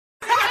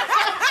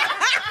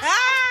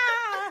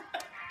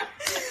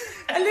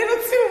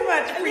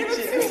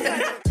You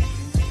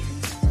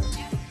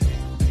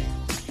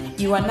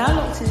are now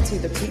locked into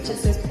the Preacher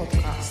Says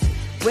podcast.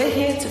 We're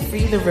here to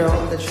free the real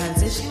of the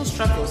transitional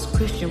struggles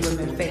Christian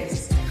women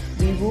face.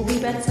 We will be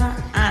better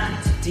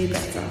and do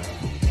better.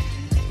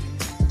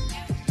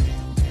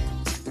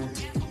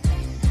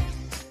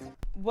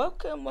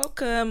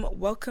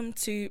 Welcome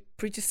to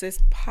Preacher Says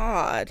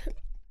Pod.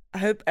 I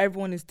hope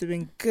everyone is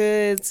doing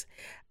good.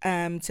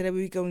 Today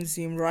we're going to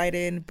zoom right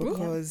in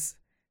because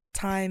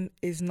time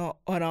is not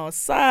on our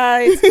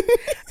side.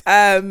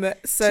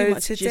 So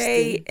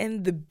today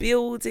in the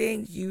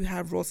building you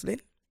have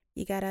Rosalind.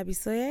 You got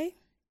Abisoye.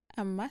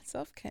 And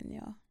myself,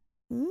 Kenya.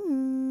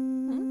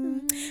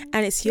 And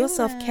it's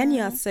yourself,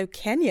 Kenya. So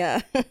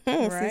Kenya,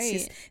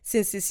 Right.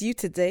 since it's you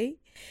today,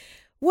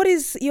 what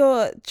is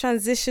your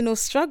transitional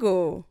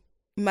struggle,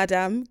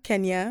 Madam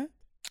Kenya?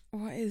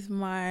 What is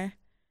my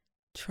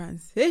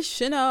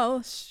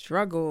transitional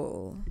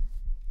struggle?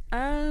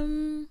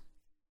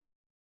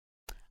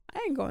 I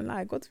ain't gonna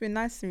lie. God's been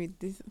nice to me.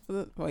 He's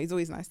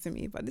always nice to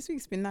me, but this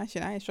week's been nice.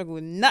 And I ain't struggled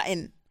with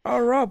nothing. Oh,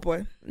 right,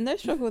 boy. No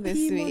struggle this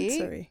week.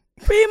 Sorry.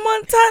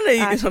 Pre-Montana,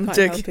 you I I'm can't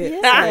joking. help it.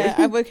 Yeah,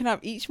 I've woken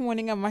up each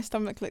morning and my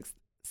stomach looks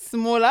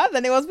smaller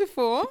than it was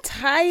before.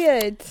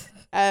 Tired.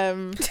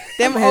 Them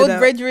I'm old head up.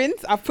 brethren,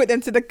 I put them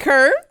to the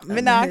curb. I'm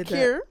Me now head up.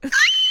 cure.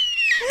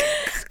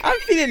 I'm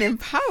feeling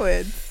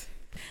empowered.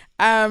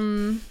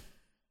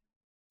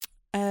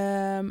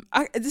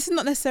 This is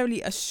not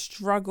necessarily a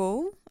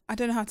struggle. I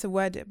don't know how to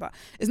word it, but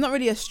it's not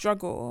really a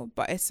struggle,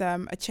 but it's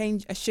a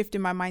shift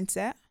in my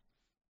mindset.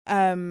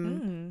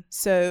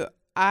 So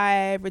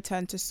I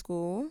return to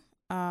school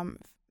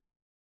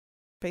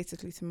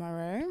basically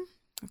tomorrow.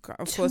 Of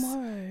course,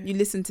 you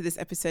listen to this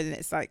episode and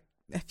it's like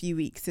a few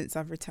weeks since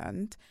I've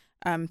returned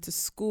to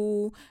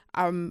school.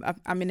 I'm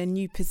in a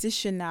new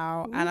position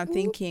now, and I'm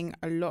thinking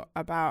a lot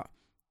about,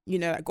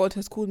 like God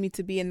has called me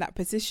to be in that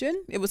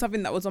position. It was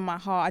something that was on my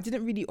heart. I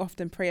didn't really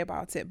often pray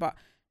about it, but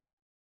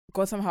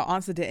God somehow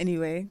answered it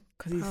anyway,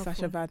 because he's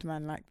such a bad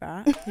man like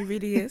that. He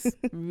really is.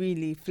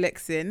 Really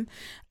flexing.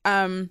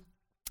 And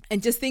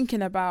just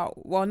thinking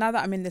about, well, now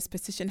that I'm in this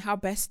position, how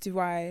best do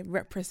I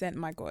represent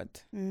my God?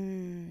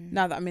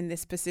 Now that I'm in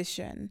this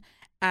position.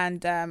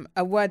 And it's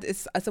a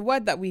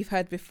word that we've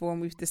heard before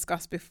and we've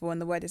discussed before, and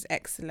the word is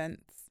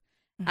excellence.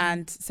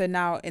 And so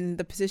now in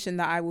the position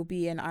that I will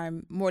be in,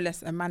 I'm more or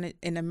less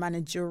in a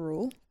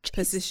managerial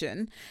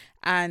position.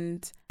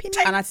 And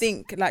I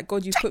think, like,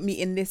 God, you put me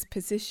in this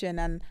position,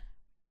 and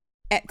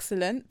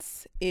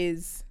excellence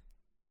is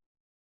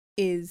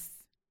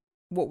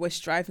what we're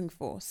striving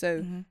for.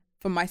 So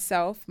for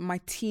myself, my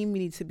team, we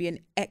need to be an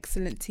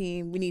excellent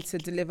team. We need to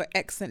deliver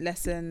excellent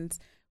lessons.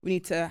 We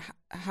need to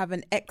have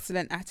an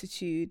excellent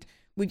attitude.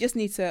 We just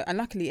need to, and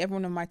luckily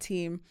everyone on my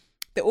team,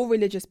 they're all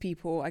religious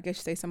people. I guess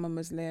you say some are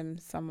Muslim,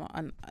 some are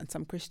and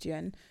some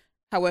Christian.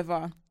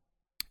 However,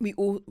 we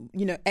all,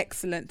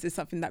 excellence is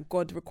something that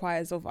God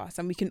requires of us,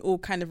 and we can all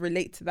kind of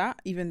relate to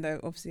that, even though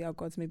obviously our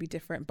gods may be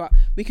different, but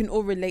we can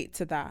all relate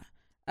to that,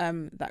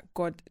 that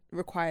God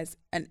requires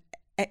an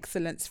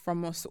excellence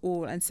from us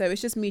all. And so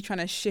it's just me trying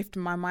to shift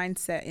my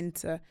mindset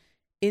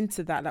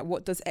into that. Like,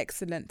 what does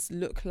excellence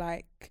look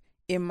like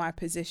in my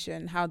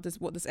position?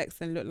 What does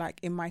excellence look like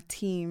in my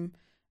team,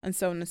 and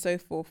so on and so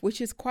forth, which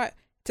is quite,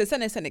 to a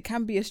certain extent, it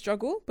can be a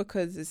struggle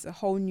because it's a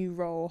whole new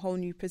role, a whole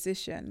new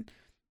position.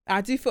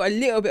 I do feel a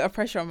little bit of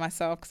pressure on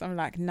myself because I'm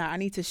like, I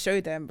need to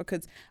show them,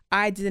 because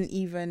I didn't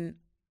even,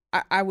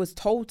 I was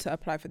told to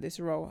apply for this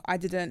role. I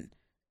didn't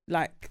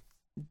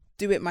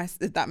do it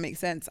if that makes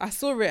sense. I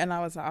saw it and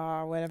I was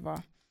like,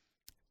 whatever.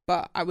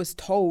 But I was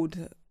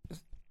told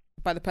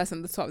by the person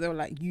at the top, they were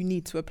like, you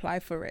need to apply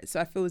for it. So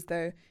I feel as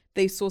though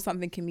they saw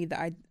something in me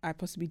that I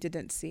possibly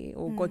didn't see,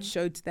 or God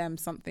showed them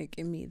something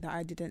in me that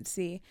I didn't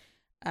see,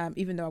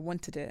 even though I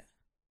wanted it.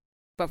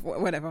 But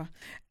whatever.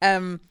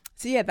 So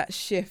yeah, that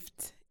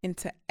shift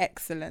into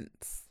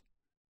excellence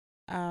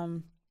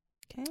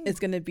it's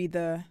going to be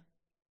I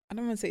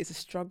don't want to say it's a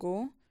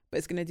struggle, but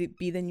it's going to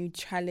be the new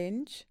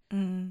challenge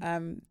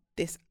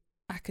this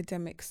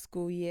academic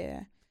school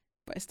year.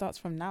 But it starts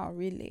from now,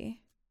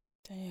 really.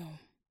 Damn.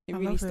 It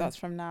really starts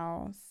from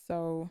now.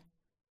 So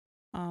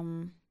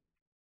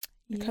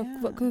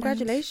But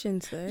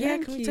congratulations, though. Yeah,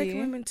 Thank can we take a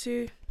you. moment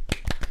to...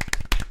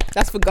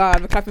 That's for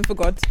God. We're clapping for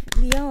God.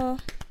 Yeah.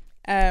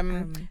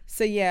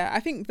 So yeah, I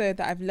think though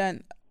that I've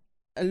learned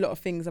a lot of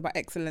things about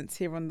excellence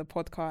here on the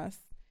podcast,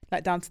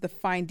 like down to the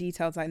fine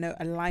details. I know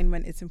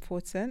alignment is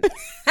important.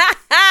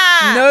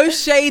 No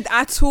shade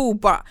at all,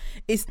 but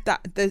it's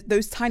that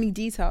those tiny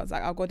details.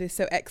 Like, our God is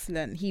so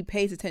excellent. He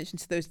pays attention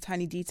to those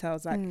tiny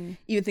details. Like,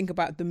 even think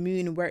about the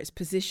moon and where it's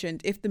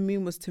positioned. If the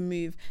moon was to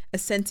move a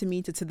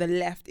centimeter to the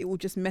left, it will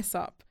just mess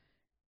up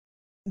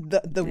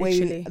the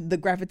way the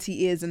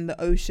gravity is, and the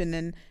ocean,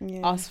 and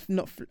us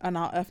not and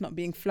our earth not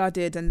being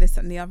flooded, and this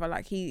and the other.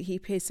 Like, he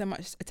pays so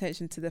much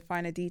attention to the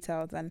finer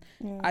details, and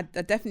I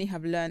definitely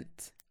have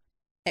learnt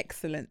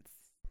excellence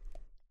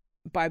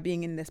by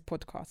being in this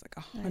podcast, like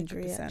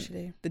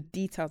 100%. The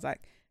details,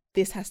 like,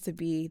 this has to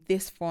be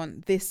this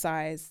font, this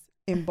size,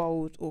 in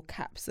bold or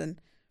caps,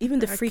 and even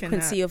the I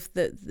frequency of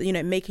the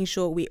making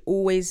sure we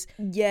always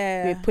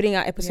Yeah. we're putting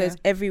out episodes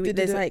every week.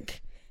 There's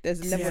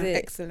There's level of Yeah.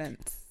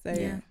 excellence. So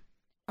Yeah.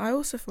 I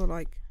also feel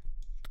like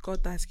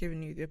God that has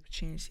given you the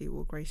opportunity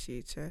will grace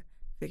you to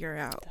figure it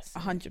out.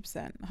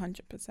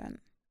 100%.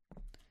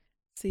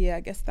 So yeah,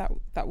 I guess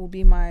that will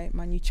be my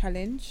new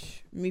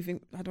challenge moving.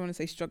 I don't want to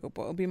say struggle,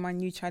 but it'll be my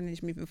new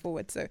challenge moving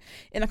forward. So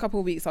in a couple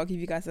of weeks, I'll give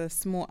you guys a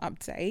small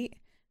update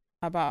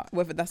about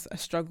whether that's a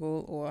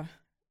struggle or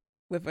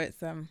whether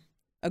it's a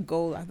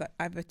goal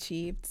I've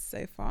achieved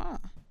so far.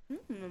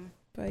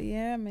 But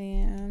yeah,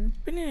 man,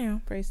 But yeah,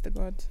 praise to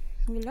God.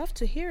 We love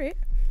to hear it.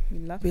 We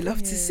love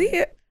to see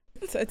it.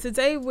 So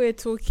today we're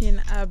talking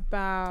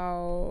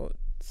about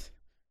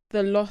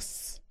the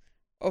loss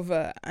of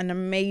an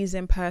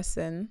amazing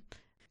person,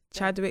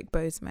 Chadwick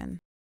Boseman.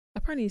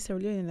 Apparently he's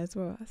Sierra Leonean as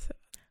well.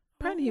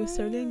 Apparently he was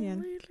Sierra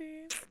Leonean.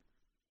 Really?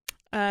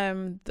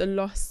 The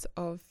loss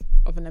of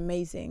an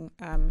amazing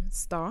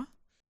star,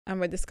 and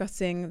we're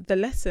discussing the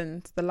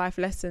life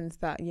lessons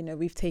that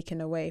we've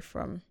taken away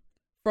from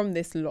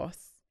this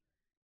loss.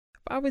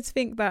 But I would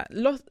think that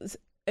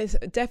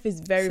death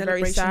is very,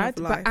 very Celebration sad,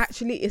 of but life.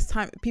 actually it's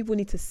time people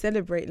need to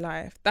celebrate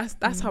life.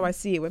 That's how I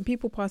see it. When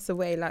people pass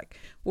away, like,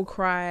 we'll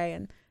cry,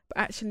 but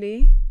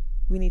actually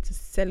we need to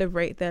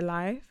celebrate their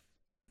life.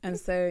 And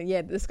so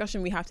yeah, the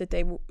discussion we have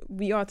today,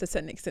 we are to a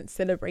certain extent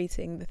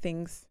celebrating the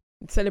things,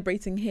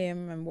 celebrating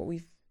him and what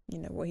we've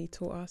what he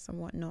taught us and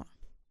whatnot.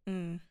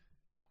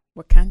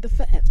 Wakanda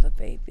forever,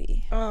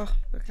 baby. Oh,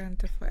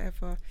 Wakanda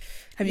forever.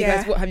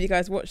 Have you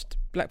guys watched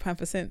Black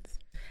Panther since?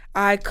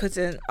 I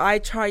couldn't. I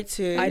tried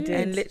to. I did.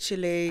 And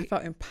literally. I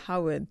felt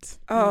empowered.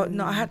 Oh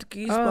no, I had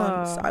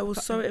goosebumps. I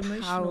was so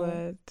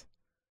emotional.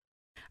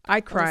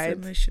 I cried. I was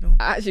so emotional.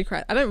 I actually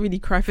cried. I don't really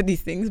cry for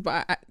these things,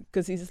 but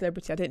because he's a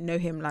celebrity, I didn't know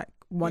him like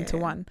one to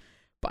one.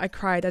 But I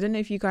cried. I don't know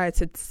if you guys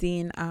had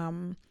seen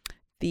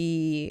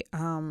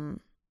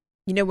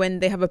when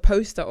they have a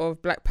poster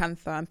of Black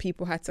Panther and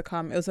people had to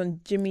come. It was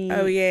on Jimmy.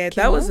 Oh yeah,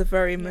 Kimmel. that was a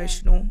very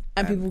emotional.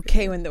 And people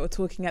came when they were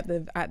talking at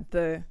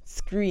the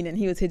screen, and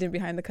he was hidden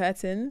behind the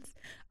curtains.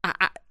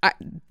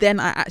 Then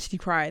I actually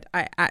cried.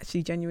 I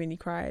actually genuinely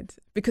cried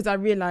because I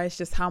realized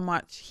just how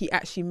much he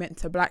actually meant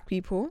to Black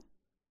people.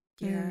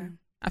 Yeah.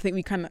 I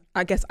think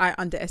I guess I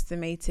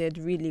underestimated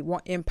really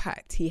what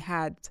impact he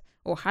had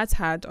or has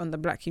had on the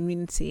Black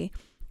community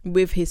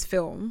with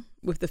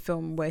the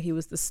film where he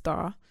was the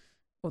star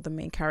or the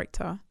main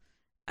character.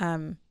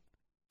 I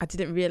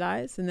didn't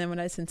realize. And then when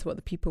I listened to what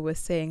the people were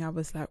saying, I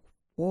was like,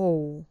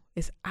 whoa,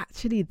 it's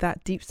actually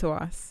that deep to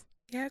us.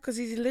 Yeah, because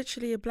he's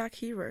literally a Black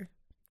hero.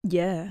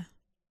 Yeah.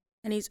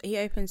 And he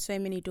opened so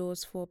many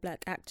doors for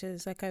Black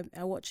actors. Like I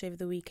watched over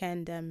the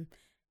weekend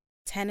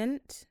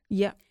Tenant.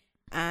 Yeah.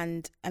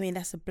 And I mean,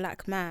 that's a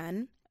Black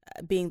man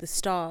being the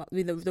star,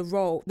 the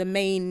role, the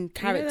main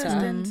character.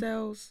 That's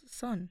Denzel's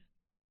son.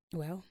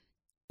 Well,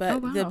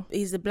 but wow.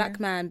 he's the Black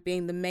man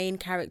being the main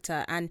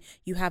character, and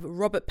you have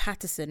Robert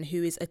Pattinson,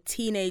 who is a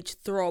teenage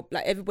throb.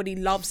 Like, everybody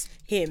loves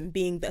him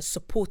being the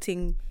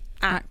supporting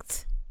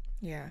act.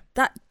 Yeah.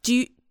 For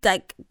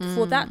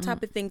that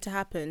type of thing to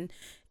happen,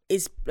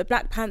 is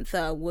Black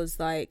Panther was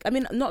like, I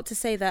mean, not to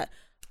say that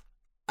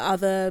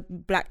other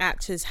Black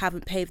actors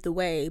haven't paved the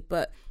way,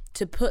 but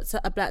to put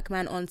a Black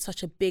man on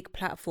such a big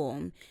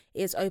platform,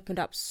 it's opened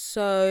up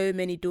so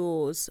many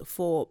doors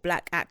for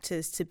Black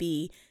actors to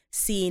be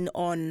seen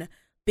on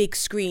big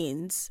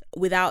screens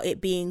without it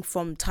being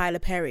from Tyler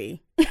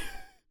Perry.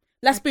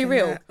 Let's be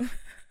real.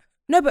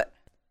 No, but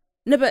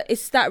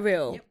it's that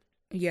real. Yep.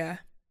 Yeah.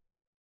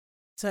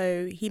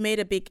 So he made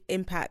a big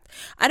impact.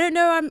 I don't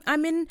know. I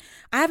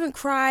haven't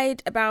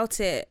cried about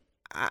it.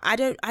 I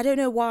don't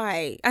know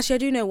why. Actually, I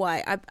do know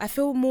why. I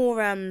feel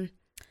more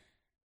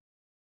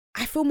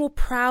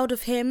proud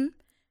of him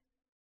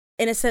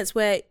in a sense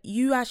where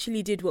you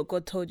actually did what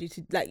God told you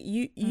to. Like,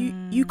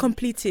 you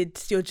completed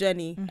your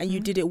journey and you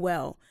did it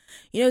well.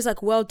 It's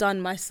like, well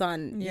done, my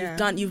son.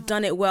 Yeah. You've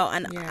done it well.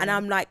 And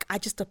I'm like, I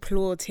just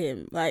applaud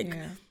him. Like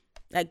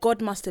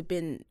God must have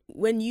been,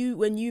 when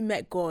you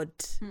met God,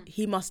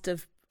 he must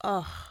have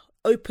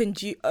opened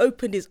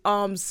his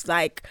arms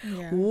like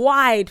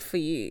wide for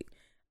you.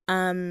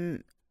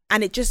 And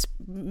it just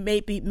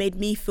made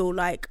me feel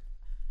like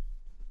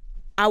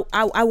I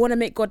want to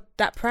make God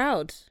that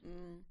proud.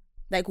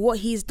 Like, what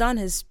he's done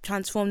has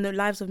transformed the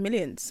lives of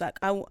millions. Like,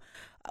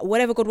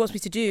 whatever God wants me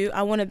to do,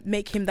 I want to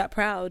make him that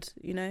proud,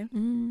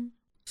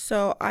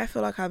 So I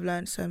feel like I've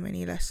learned so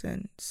many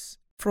lessons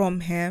from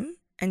him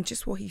and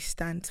just what he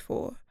stands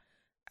for.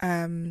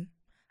 The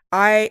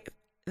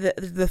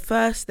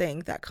first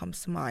thing that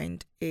comes to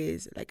mind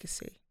is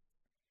legacy,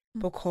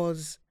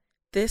 because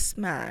this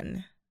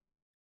man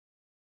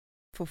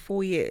for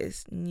 4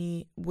 years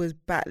was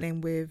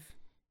battling with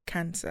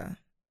cancer,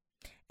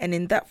 and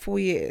in that 4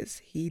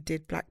 years he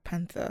did Black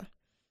Panther.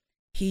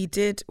 He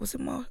did, was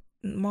it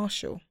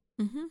Marshall?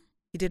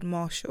 He did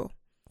Marshall.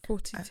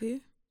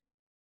 42.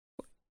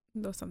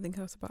 There was something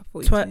else about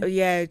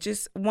 42.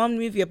 Just one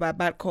movie about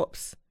bad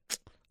cops.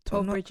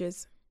 12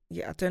 Bridges.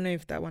 Yeah, I don't know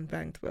if that one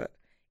banged, but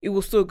it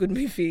was still a good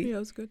movie. Yeah, it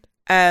was good.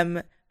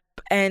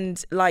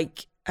 and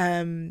like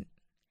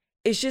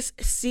it's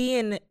just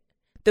seeing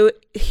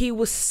he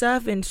was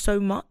serving so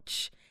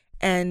much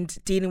and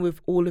dealing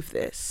with all of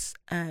this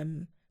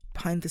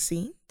behind the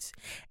scenes,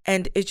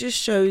 and it just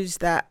shows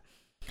that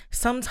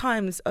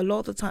sometimes, a lot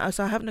of the time,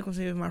 so I having a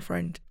conversation with my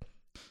friend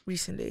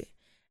recently,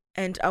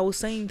 and I was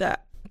saying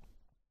that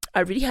I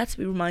really had to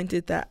be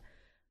reminded that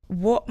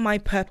what my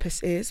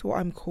purpose is, what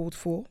I'm called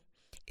for,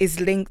 is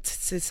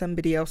linked to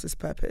somebody else's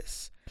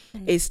purpose.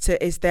 Is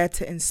there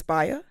to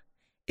inspire,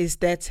 is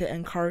there to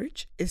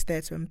encourage, is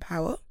there to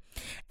empower.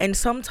 And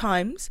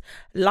sometimes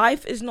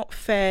life is not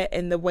fair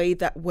in the way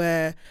that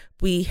where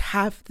we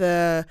have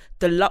the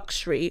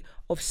luxury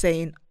of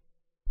saying,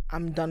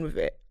 I'm done with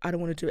it, I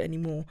don't want to do it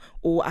anymore,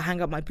 or I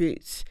hang up my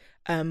boots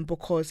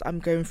because I'm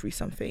going through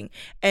something.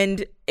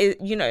 And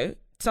it,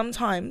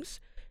 sometimes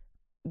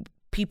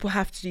people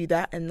have to do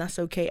that, and that's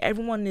okay.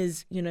 Everyone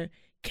is,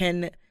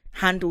 can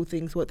handle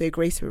things what they're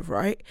graced with,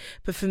 right?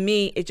 But for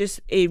me,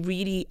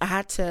 I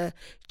had to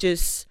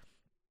just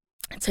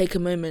take a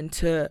moment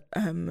to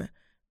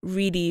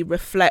really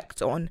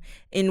reflect on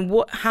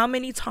how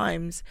many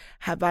times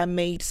have I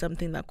made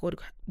something that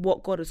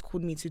what God has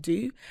called me to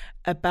do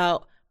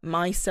about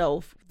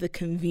myself, the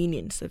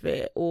convenience of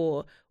it,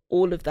 or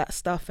all of that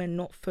stuff, and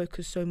not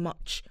focus so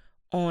much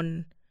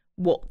on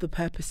what the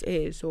purpose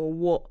is, or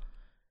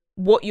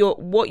what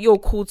you're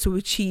called to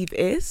achieve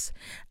is,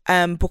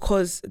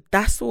 because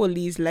that's what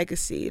leaves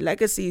legacy.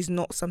 Legacy is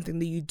not something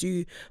that you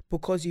do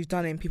because you've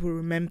done it and people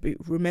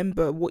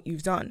remember what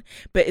you've done,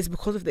 but it's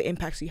because of the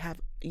impacts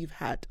you've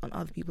had on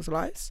other people's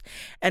lives.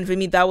 And for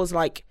me, that was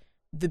like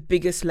the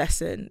biggest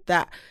lesson,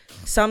 that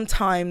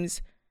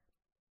sometimes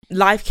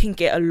life can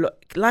be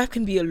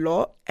a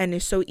lot, and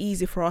it's so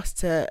easy for us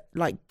to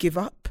like give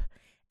up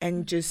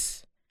and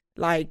just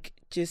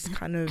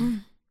kind of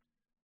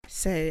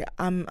say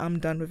I'm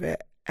done with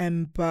it.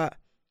 But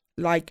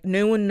like,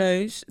 no one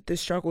knows the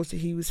struggles that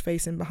he was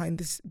facing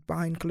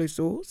behind closed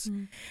doors.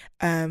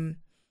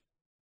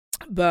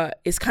 But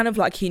it's kind of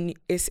like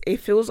it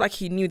feels like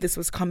he knew this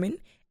was coming,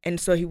 and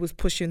so he was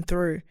pushing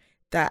through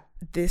that.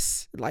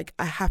 This, like,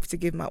 I have to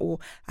give my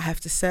all, I have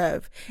to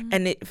serve.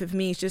 And for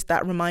me, it's just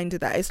that reminder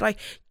that it's like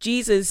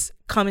Jesus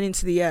coming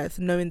into the earth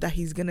knowing that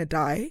he's gonna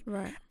die,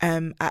 right,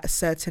 at a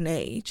certain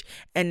age,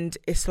 and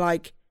it's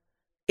like,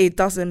 it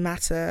doesn't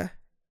matter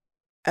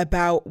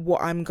about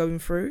what I'm going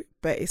through,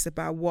 but it's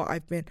about what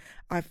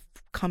I've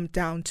come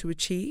down to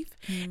achieve.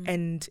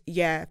 And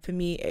yeah, for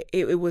me,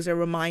 it was a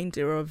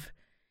reminder of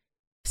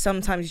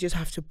sometimes you just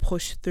have to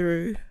push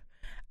through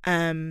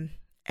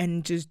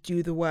and just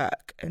do the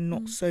work, and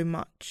not so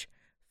much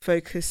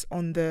focus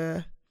on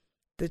the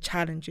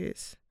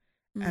challenges,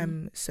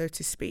 so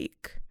to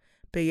speak.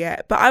 But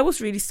yeah, but I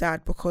was really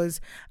sad because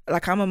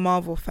like, I'm a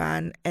Marvel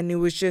fan, and it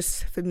was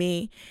just, for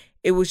me,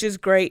 it was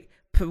just great.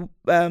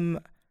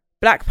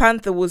 Black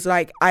Panther was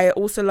like, I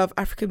also love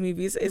African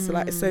movies. It's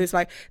like, so it's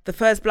like the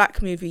first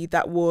black movie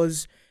that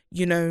was,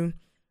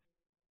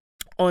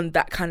 on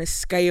that kind of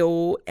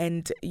scale,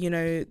 and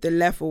the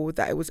level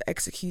that it was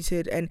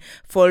executed. And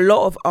for a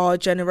lot of our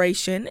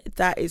generation,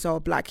 that is our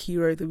black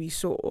hero that we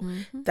saw.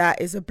 That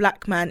is a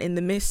black man in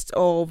the midst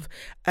of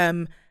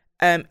and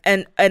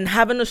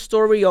having a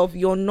story of,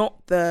 you're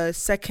not the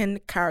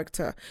second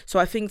character. So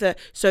I think that,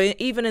 so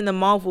even in the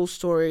Marvel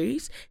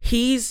stories,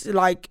 he's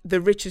like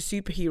the richest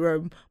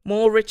superhero,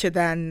 more richer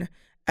than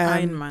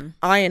Iron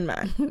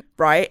Man,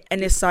 right?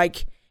 And it's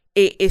like,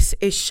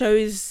 it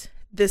shows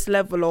this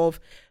level of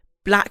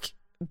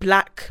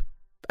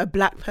a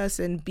black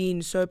person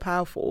being so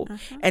powerful,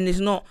 and it's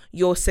not,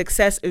 your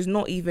success is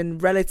not even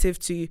relative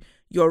to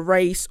your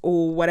race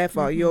or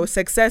whatever. Your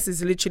success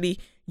is literally,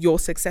 you're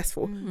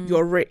successful,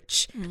 you're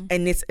rich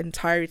in its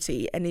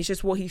entirety, and it's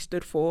just what he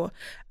stood for.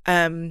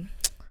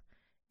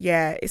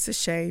 Yeah, it's a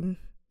shame.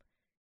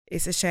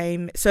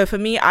 So for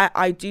me,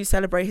 I do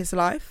celebrate his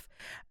life,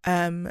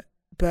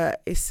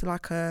 but it's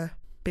like a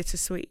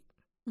bittersweet.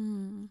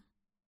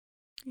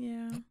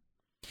 Yeah.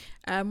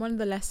 One of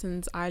the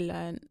lessons I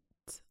learned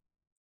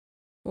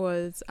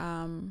was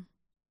don't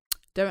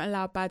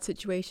allow bad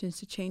situations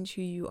to change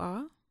who you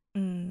are.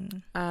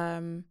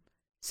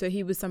 So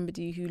he was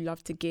somebody who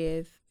loved to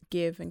give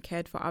and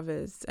cared for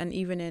others, and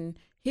even in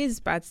his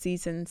bad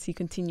seasons, he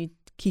continued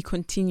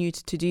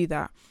to do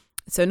that.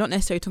 So not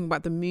necessarily talking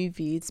about the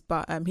movies,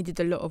 but he did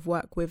a lot of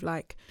work with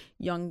like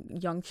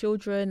young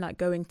children, like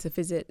going to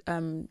visit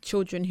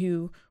children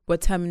who were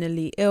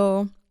terminally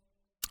ill,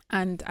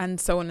 and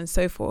so on and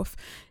so forth.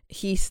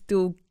 He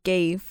still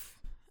gave.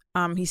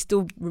 He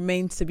still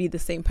remains to be the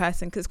same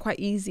person, because it's quite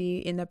easy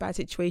in a bad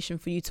situation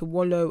for you to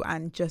wallow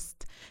and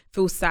just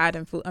feel sad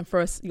and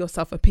throw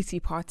yourself a pity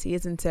party,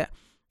 isn't it?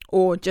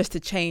 Or just to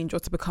change, or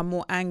to become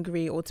more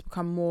angry, or to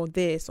become more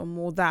this or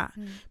more that.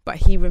 But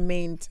he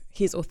remained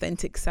his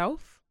authentic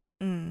self.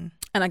 And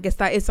I guess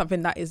that is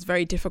something that is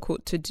very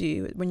difficult to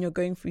do when you're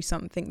going through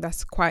something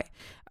that's quite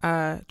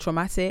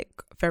traumatic,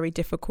 very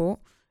difficult.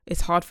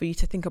 It's hard for you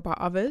to think about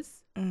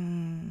others.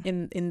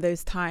 in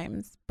those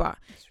times, but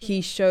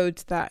he showed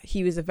that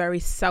he was a very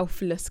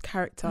selfless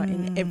character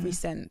in every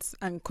sense,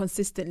 and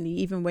consistently,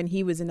 even when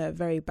he was in a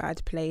very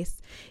bad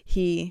place,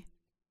 he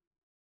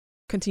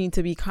continued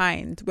to be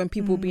kind. When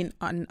people being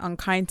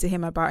unkind to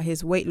him about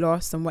his weight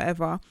loss and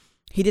whatever,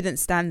 he didn't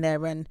stand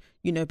there and,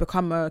 you know,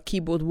 become a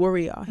keyboard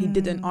warrior. He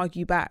didn't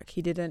argue back.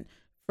 He didn't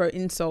throw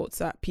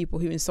insults at people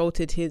who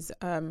insulted his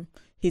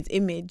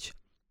image.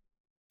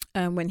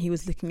 And when he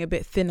was looking a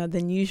bit thinner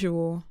than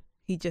usual,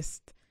 he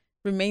just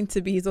remained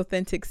to be his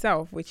authentic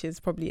self, which is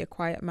probably a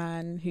quiet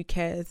man who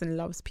cares and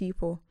loves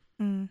people.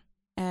 So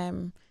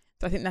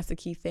I think that's the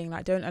key thing.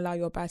 Like, don't allow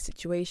your bad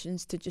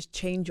situations to just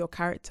change your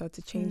character,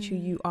 to change who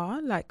you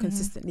are. Like,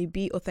 consistently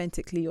be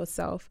authentically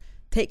yourself.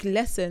 Take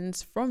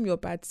lessons from your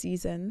bad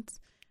seasons,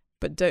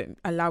 but don't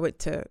allow it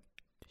to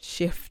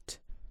shift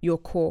your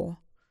core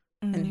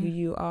and who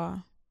you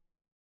are.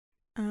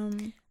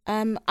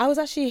 I was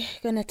actually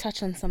going to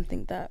touch on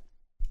something that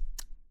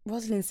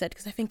Rosalind said,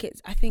 because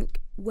I think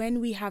when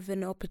we have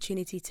an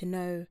opportunity to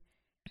know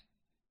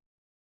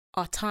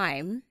our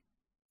time,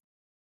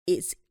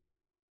 it's,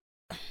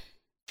 how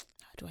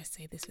do I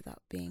say this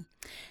without being,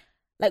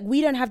 like, we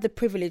don't have the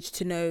privilege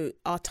to know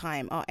our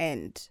time, our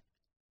end.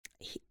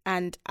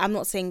 And I'm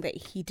not saying that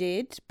he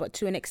did, but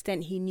to an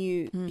extent he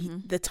knew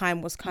the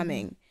time was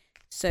coming.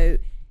 So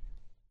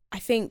I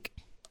think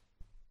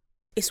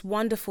it's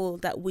wonderful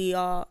that we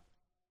are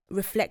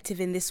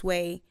reflective in this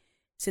way,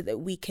 so that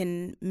we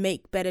can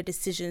make better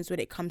decisions when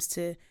it comes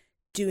to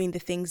doing the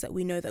things that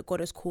we know that God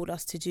has called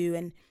us to do,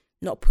 and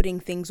not putting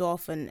things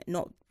off, and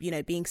not, you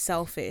know, being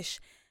selfish.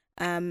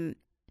 But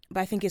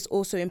I think it's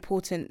also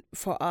important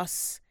for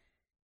us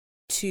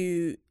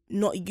to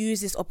not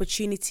use this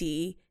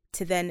opportunity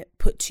to then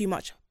put too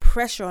much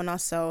pressure on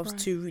ourselves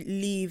to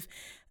leave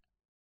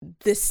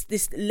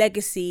this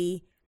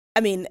legacy. I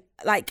mean,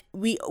 like,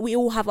 we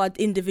all have our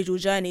individual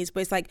journeys,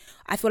 but it's like,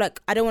 I feel like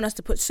I don't want us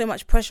to put so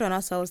much pressure on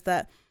ourselves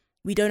that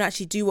we don't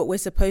actually do what we're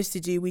supposed to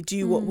do. We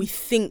do what we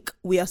think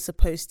we are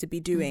supposed to be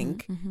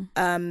doing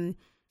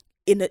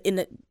in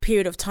a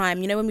period of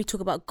time. You know, when we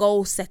talk about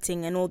goal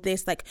setting and all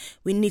this, like,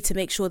 we need to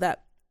make sure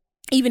that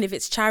even if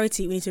it's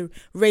charity, we need to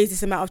raise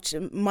this amount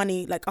of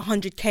money, like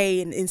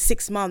 100K in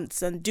 6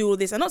 months, and do all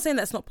this. I'm not saying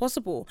that's not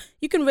possible.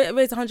 You can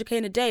raise 100K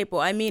in a day, but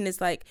I mean, it's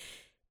like,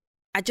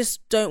 I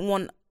just don't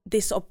want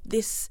this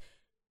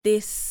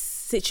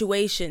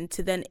situation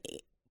to then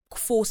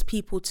force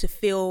people to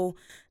feel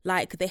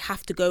like they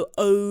have to go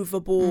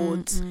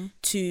overboard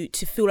to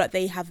feel like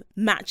they have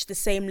matched the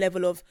same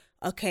level of,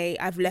 okay,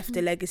 I've left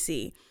a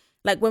legacy.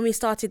 Like, when we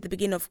started the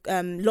beginning of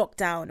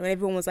lockdown, when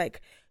everyone was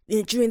like,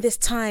 during this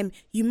time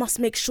you must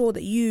make sure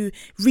that you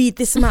read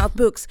this amount of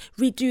books,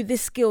 do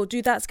this skill,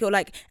 do that skill,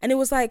 like, and it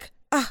was like,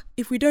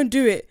 if we don't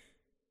do it,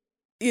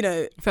 you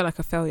know, You feel like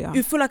a failure.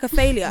 you feel like a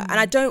failure. And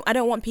I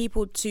don't want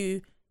people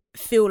to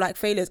feel like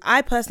failures.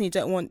 I personally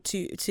don't want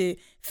to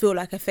feel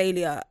like a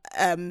failure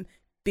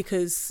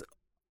because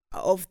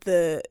of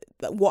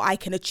what I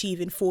can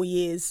achieve in 4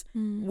 years,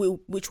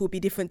 which will be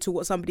different to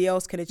what somebody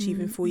else can achieve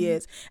in 4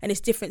 years. And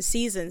it's different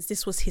seasons.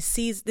 This was his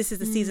season. This is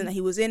the season that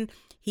he was in.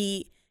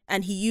 He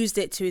used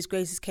it to his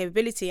greatest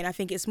capability. And I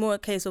think it's more a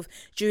case of,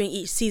 during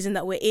each season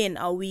that we're in,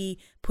 are we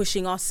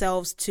pushing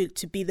ourselves to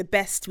be the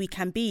best we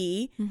can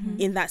be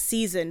in that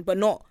season, but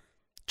not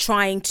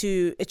trying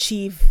to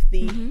achieve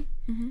the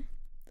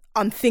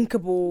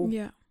unthinkable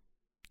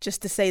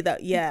just to say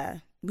that,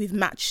 we've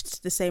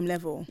matched the same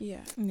level.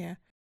 Yeah.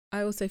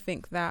 I also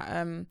think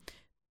that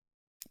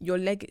your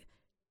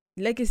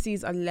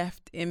legacies are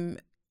left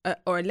in,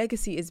 or a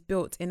legacy is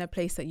built in a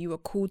place that you were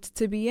called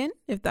to be in,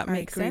 if that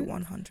makes sense.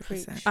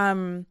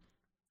 100%.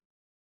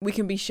 We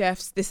can be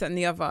chefs, this and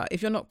the other.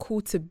 If you're not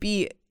called to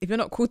be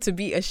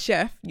a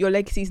chef, your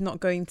legacy is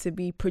not going to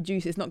be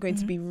produced. It's not going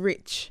to be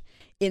rich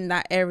in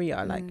that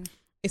area. Like,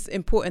 it's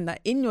important that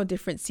in your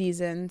different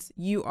seasons,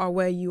 you are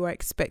where you are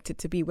expected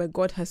to be, where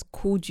God has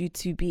called you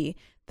to be.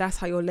 That's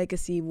how your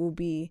legacy will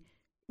be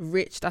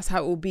rich. That's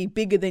how it will be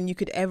bigger than you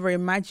could ever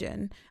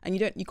imagine. And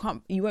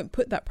you won't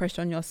put that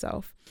pressure on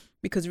yourself,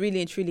 because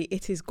really and truly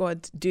it is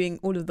God doing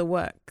all of the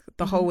work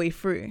the whole way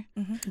through,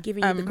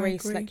 giving you the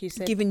grace, like you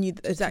said, giving you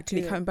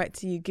coming back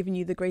to you, giving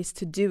you the grace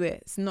to do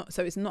it. It's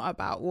not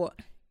about what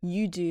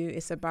you do,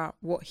 it's about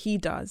what he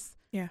does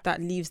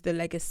that leaves the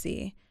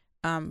legacy.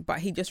 But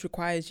he just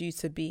requires you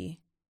to be,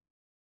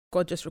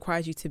 God just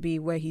requires you to be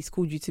where he's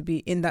called you to be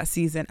in that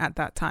season at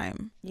that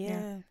time.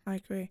 I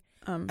agree.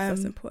 So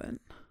that's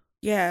important.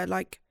 Yeah,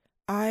 like,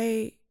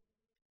 I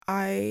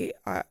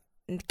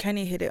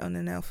Kenny hit it on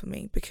the nail for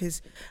me,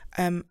 because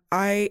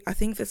I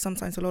think that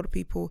sometimes a lot of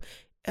people,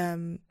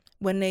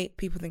 when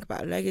people think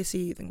about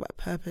legacy, think about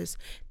purpose,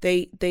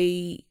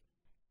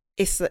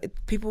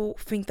 people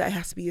think that it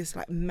has to be this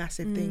like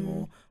massive thing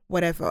or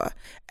whatever,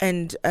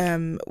 and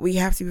we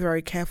have to be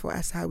very careful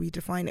as to how we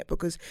define it,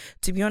 because,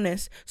 to be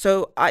honest,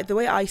 the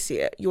way I see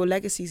it, your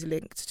legacy is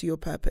linked to your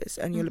purpose,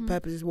 and your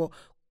purpose is what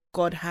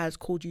God has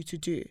called you to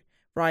do,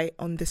 right,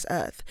 on this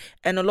earth.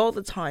 And a lot of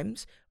the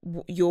times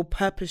your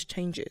purpose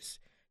changes.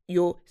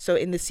 so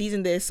in the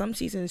season, there's some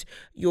seasons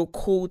you're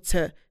called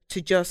to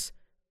just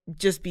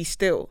be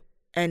still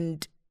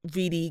and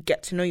really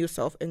get to know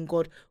yourself and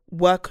God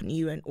work on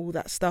you and all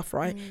that stuff,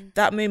 right?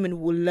 That moment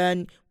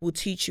will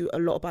teach you a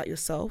lot about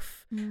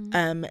yourself,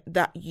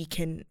 that you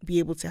can be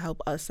able to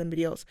help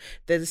somebody else.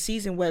 There's a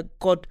season where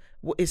God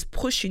is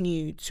pushing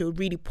you to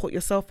really put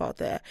yourself out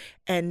there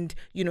and,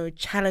 you know,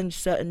 challenge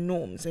certain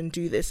norms and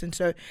do this. And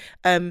so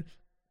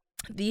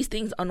these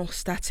things are not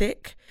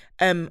static.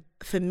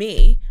 For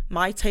me,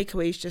 my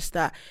takeaway is just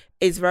that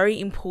it's very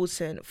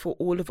important for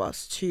all of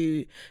us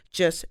to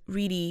just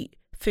really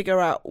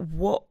figure out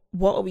what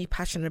are we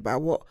passionate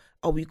about, what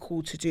are we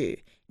called to do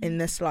in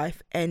this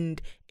life,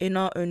 and in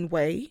our own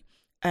way.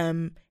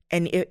 And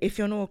if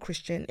you're not a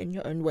Christian, in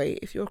your own way,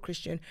 if you're a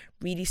Christian,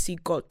 really see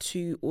God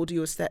to order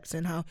your steps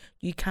and how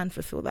you can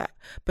fulfill that.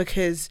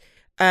 Because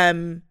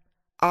there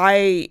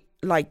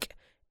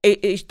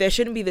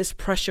shouldn't be this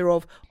pressure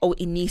of, oh,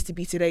 it needs to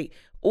be today.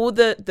 Or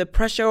the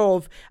pressure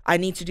of, I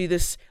need to do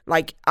this.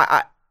 Like,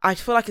 I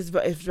feel like it's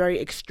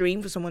very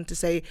extreme for someone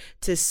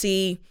to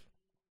see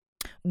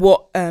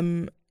what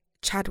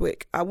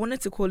Chadwick, I wanted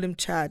to call him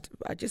Chad,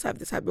 I just have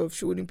this habit of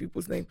shortening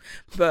people's name,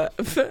 but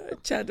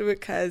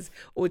Chadwick has,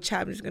 or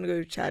Chad, I'm just going to go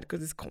with Chad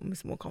because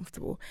it's more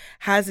comfortable,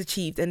 has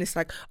achieved. And it's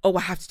like, oh,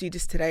 I have to do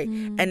this today.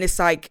 And it's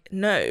like,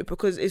 no,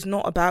 because it's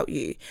not about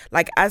you.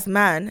 Like, as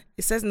man,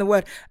 it says in the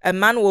word, a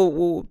man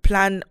will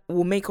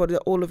make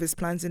all of his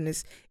plans in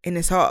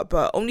his heart,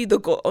 but only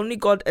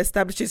God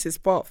establishes his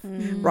path,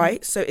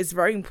 right? So it's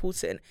very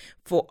important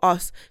for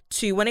us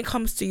to, when it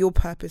comes to your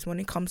purpose,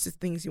 when it comes to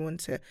things you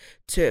want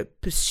to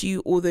pursue,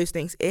 all those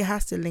things, it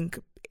has to link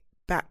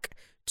back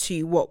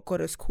to what God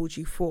has called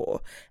you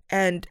for.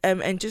 And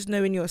just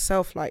knowing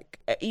yourself, like,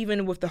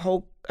 even with the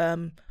whole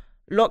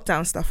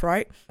lockdown stuff,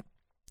 right?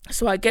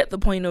 So I get the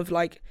point of,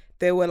 like,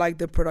 there were like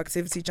the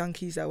productivity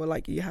junkies that were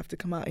like, you have to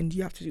come out and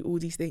you have to do all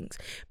these things,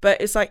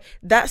 but it's like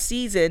that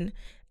season,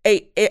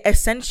 it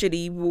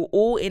essentially, we're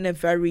all in a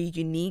very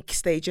unique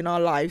stage in our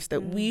lives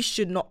that we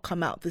should not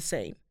come out the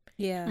same.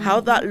 Yeah. How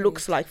that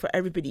looks like for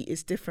everybody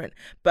is different.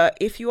 But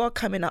if you are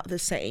coming out the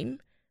same,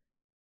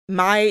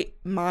 my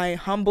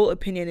humble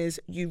opinion is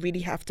you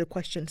really have to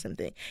question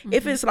something.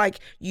 If it's like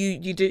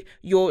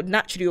you're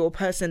naturally a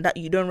person that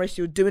you don't rest,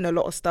 you're doing a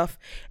lot of stuff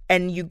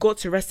and you got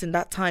to rest in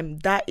that time,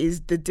 that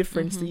is the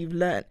difference that you've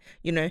learned.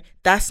 You know,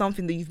 that's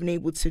something that you've been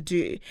able to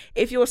do.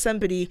 If you're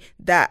somebody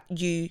that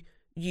you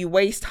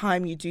waste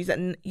time, you do that,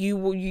 and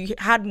you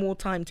had more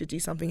time to do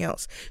something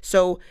else.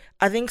 So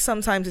I think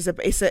sometimes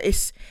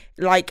it's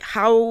like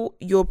how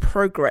your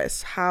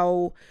progress,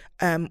 how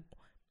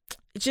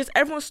it's just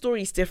everyone's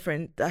story is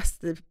different. That's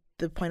the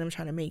point I'm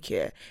trying to make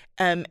here.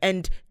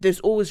 And there's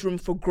always room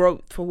for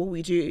growth for what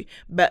we do,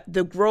 but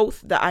the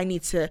growth that I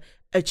need to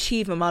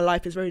achieve in my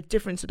life is very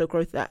different to the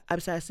growth that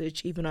Absa has to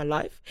achieve in her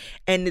life,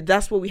 and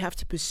that's what we have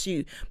to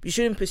pursue. We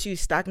shouldn't pursue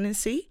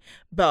stagnancy,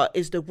 but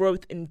it's the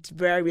growth in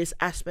various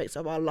aspects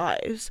of our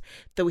lives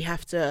that we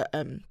have to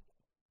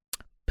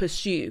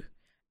pursue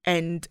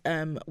and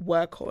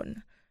work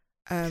on.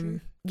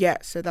 Yeah,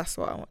 so that's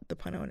the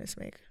point I wanted to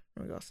make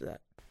in regards to that.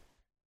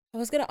 I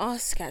was going to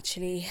ask,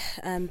 actually,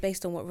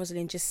 based on what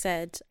Rosalind just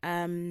said,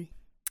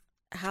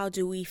 how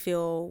do we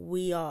feel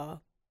we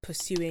are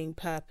pursuing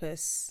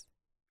purpose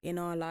in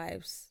our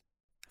lives?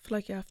 I feel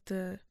like you have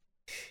to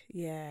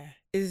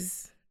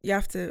you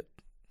have to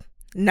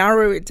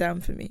narrow it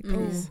down for me,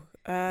 please.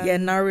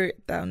 Narrow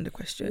it down, the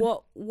question.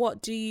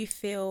 What do you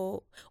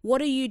feel,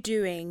 what are you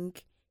doing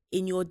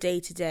in your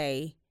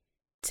day-to-day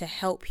to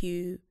help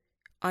you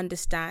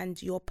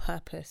understand your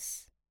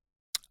purpose?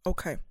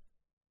 Okay.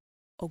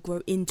 Or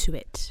grow into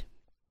it?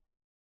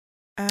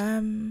 For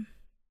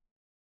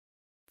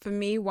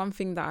me, one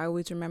thing that I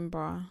always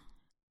remember,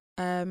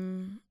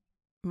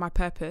 my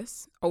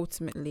purpose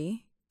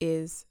ultimately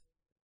is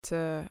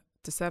to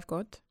serve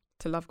God,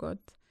 to love God,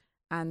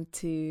 and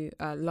to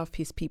love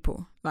His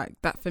people. Like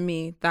that, for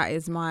me, that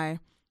is my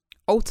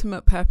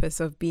ultimate purpose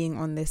of being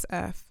on this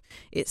earth.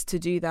 It's to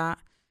do that.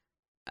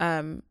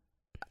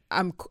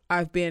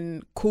 I've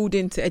been called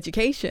into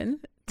education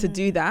to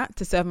do that,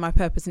 to serve my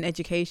purpose in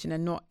education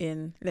and not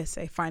in, let's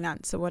say,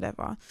 finance or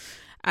whatever.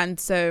 And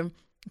so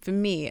for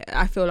me,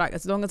 I feel like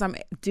as long as I'm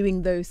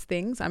doing those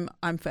things,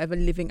 I'm forever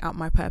living out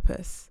my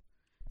purpose.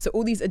 So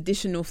all these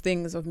additional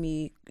things of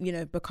me, you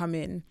know,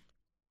 becoming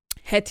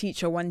head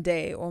teacher one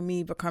day, or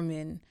me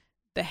becoming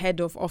the head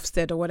of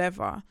Ofsted or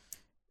whatever,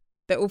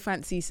 they're all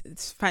fancy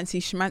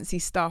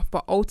schmancy stuff,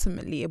 but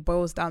ultimately it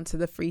boils down to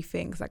the three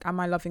things. Like, am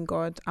I loving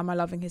God? Am I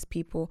loving His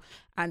people?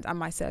 And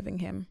am I serving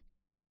Him?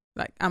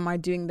 Like, am I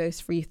doing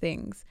those three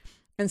things?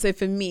 And so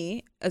for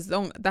me, as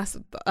long that's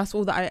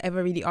all that I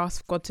ever really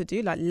ask God to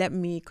do. Like, let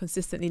me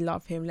consistently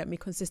love Him, let me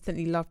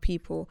consistently love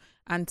people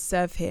and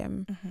serve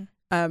Him.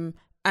 And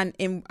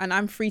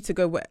I'm free to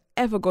go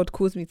wherever God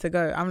calls me to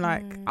go. I'm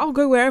like, I'll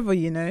go wherever,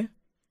 you know.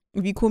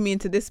 If you call me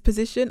into this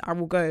position, I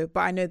will go.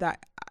 But I know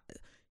that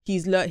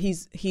He's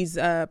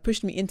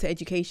pushed me into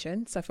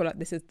education, so I feel like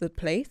this is the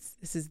place,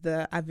 this is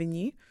the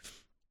avenue.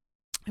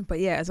 But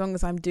yeah, as long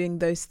as I'm doing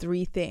those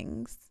 3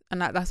 things,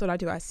 and that's what I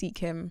do, I seek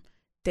him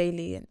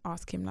daily and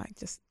ask him, like,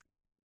 just,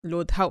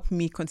 Lord, help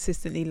me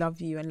consistently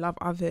love you and love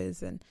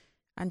others and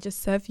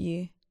just serve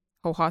you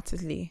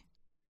wholeheartedly.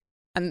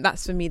 And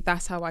that's, for me,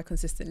 that's how I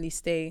consistently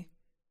stay,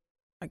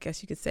 I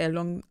guess you could say,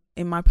 along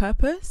in my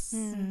purpose.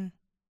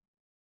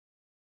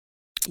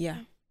 Yeah.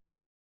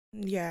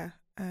 Yeah.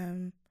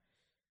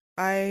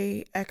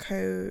 I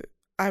echo.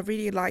 I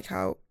really like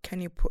how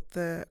Kenya put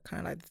the kind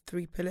of like the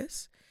 3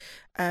 pillars.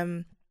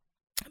 But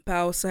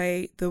I'll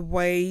say the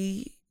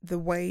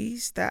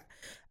ways that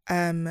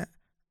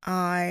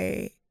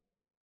I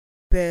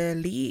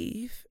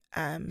believe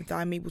that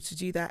I'm able to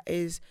do that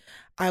is,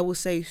 I will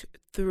say,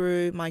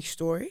 through my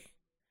story.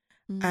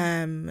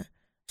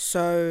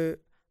 So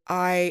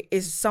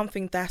is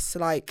something that's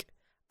like,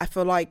 I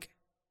feel like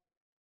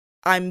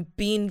I'm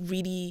being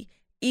really,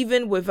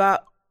 even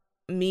without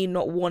me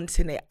not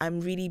wanting it,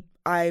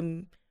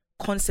 I'm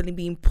constantly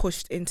being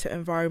pushed into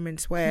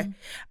environments where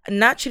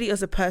naturally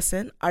as a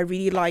person, I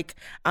really like,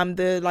 I'm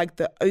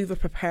the over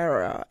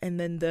preparer, and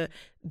then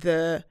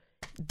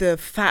the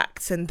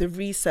facts and the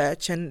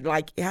research, and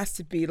like it has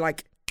to be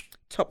like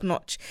top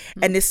notch.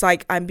 And it's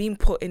like I'm being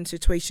put in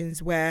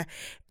situations where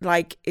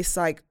like it's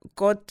like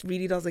God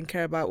really doesn't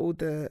care about all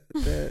the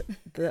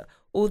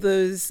all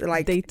those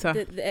like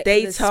data,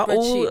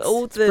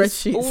 all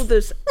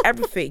this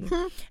everything.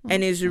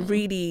 And it's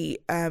really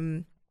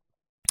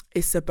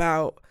it's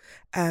about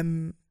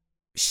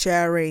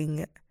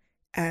sharing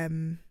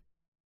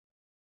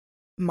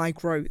my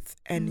growth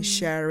and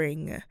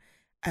sharing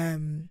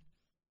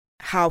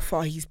how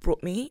far he's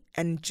brought me,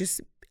 and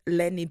just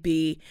letting it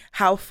be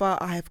how far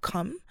I have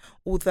come.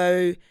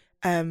 Although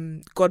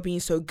God being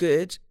so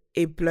good,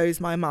 it blows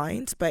my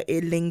mind, but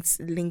it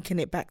linking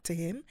it back to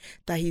him,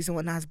 that he's the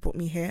one that has brought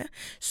me here.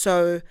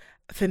 So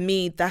for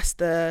me,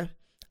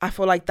 I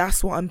feel like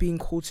that's what I'm being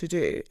called to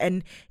do.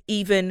 And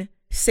even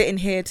sitting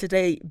here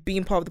today,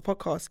 being part of the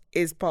podcast,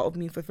 is part of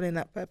me fulfilling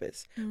that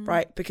purpose,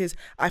 right? Because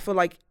I feel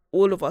like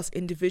all of us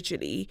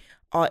individually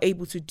are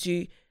able to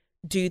do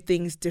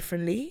things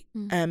differently,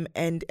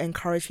 and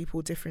encourage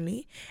people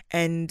differently.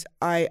 And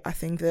I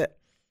think that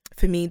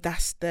for me,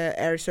 that's the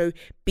area. So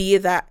be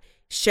it that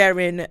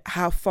sharing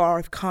how far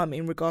I've come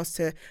in regards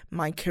to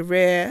my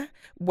career,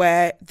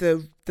 where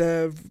the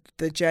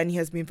journey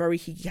has been very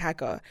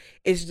hiki-haka,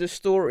 is the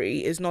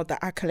story, is not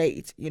the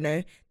accolade,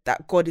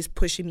 that God is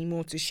pushing me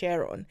more to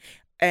share on.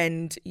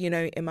 And,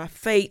 in my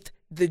faith,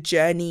 the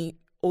journey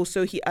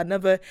also,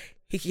 another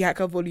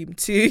hiki-haka volume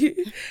 2,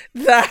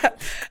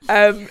 that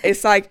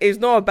it's like, it's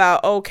not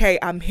about, okay,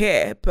 I'm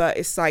here, but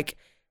it's like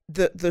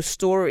the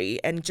story,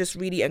 and just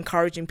really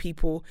encouraging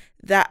people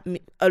that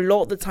a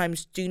lot of the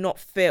times do not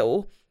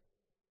feel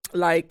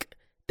like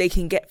they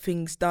can get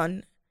things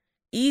done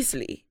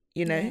easily,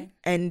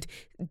 and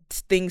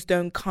things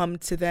don't come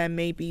to them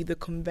maybe the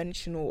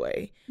conventional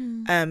way.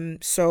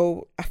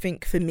 So I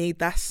think for me,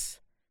 that's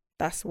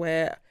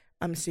where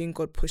I'm seeing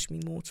God push me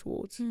more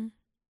towards. How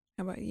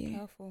about you?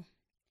 Powerful.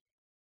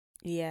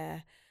 Yeah,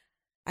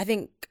 I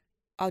think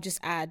I'll just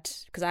add,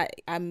 because I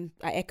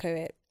echo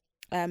it,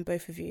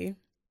 both of you,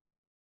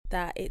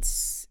 that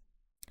it's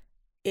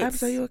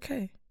Abs, are you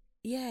okay?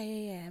 Yeah,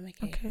 I'm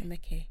okay. I'm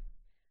okay.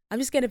 I'm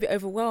just getting a bit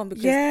overwhelmed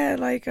because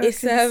like I can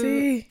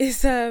see.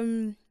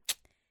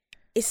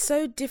 It's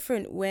so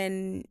different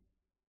when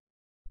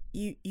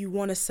you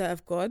want to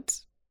serve God.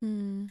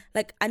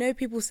 Like, I know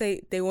people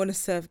say they want to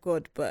serve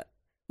God, but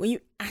when you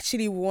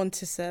actually want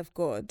to serve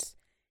God,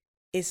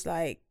 it's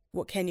like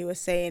what Kenya was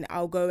saying,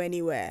 I'll go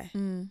anywhere.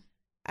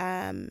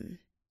 And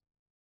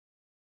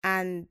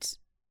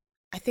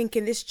I think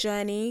in this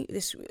journey,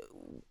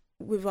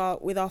 with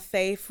our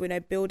faith,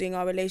 building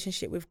our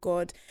relationship with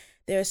God,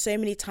 there are so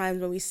many times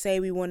when we say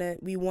we want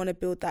to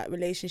build that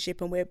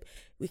relationship, and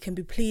we can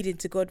be pleading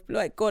to God,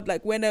 like, God,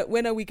 like, when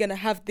are we gonna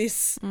have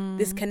this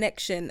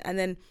connection? And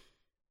then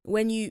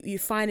when you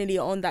finally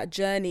are on that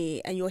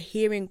journey and you're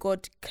hearing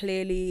God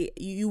clearly,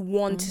 you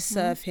want to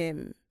serve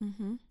him,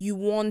 you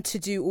want to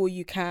do all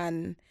you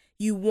can,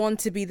 you want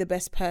to be the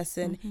best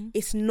person.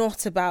 It's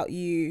not about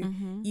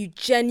you. You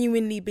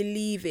genuinely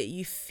believe it,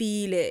 you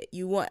feel it,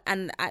 you want,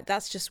 and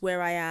that's just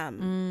where I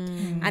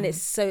am. And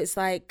it's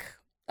like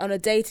on a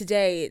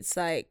day-to-day, it's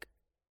like,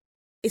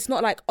 it's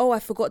not like, oh, I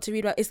forgot to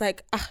read about, it's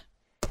like,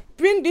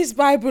 bring this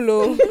Bible,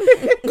 oh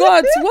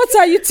God, what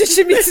are you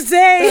teaching me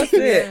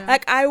today?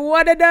 Like, I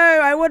want to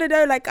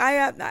know, like,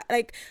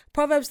 like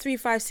Proverbs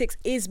 3:5-6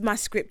 is my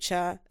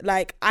scripture.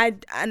 Like,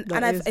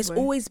 it's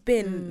always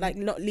been like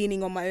not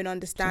leaning on my own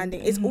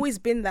understanding. It's always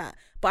been that,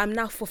 but I'm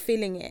now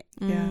fulfilling it.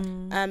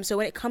 So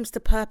when it comes to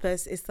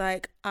purpose, it's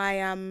like,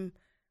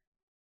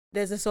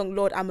 there's a song,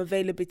 Lord, I'm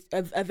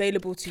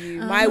available to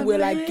you. My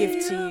will I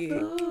give to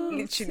you.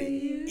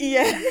 Literally.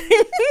 Yeah.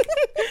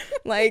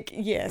 Like,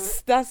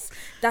 yes, that's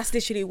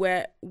literally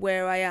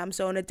where I am.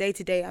 So on a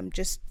day-to-day,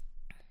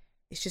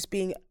 it's just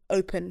being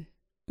open.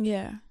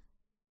 Yeah.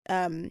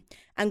 And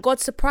God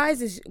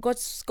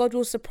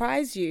will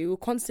surprise you, will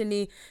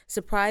constantly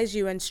surprise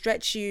you and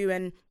stretch you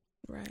and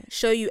Right.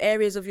 show you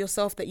areas of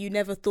yourself that you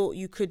never thought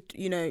you could,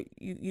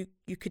 you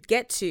could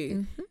get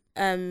to.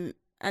 Mm-hmm.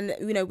 And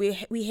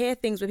we hear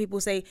things where people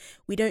say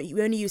we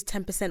only use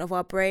 10% of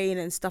our brain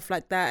and stuff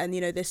like that, and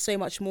there's so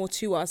much more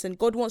to us, and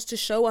God wants to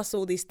show us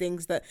all these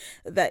things that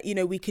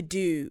we could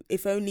do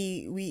if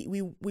only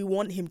we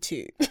want him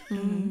to.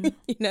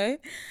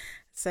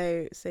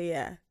 So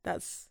yeah,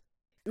 that's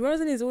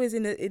Rosin is always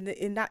in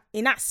that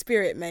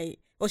spirit, mate.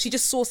 Or she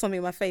just saw something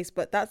in my face,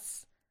 but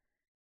that's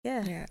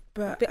Yeah,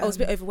 but I was a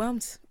bit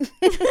overwhelmed.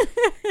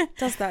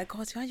 Does that?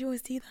 God, why do you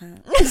always do that?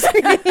 And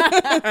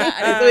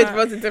it's always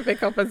Rosin to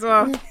pick up as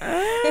well.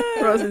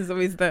 Rosin's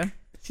always there.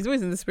 She's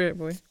always in the spirit,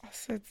 boy. I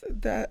said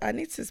that I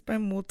need to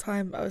spend more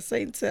time. I was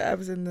saying to I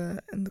was in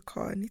the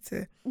car. I need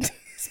to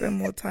spend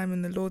more time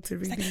in the Lord to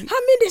really. I'm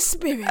in the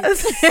spirit.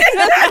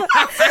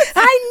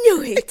 I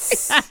knew it.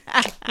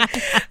 I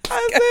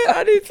said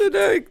I need to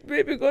know.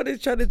 Maybe God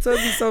is trying to tell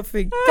me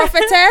something.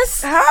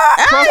 Prophetess.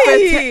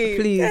 Hey!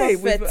 Please. Hey,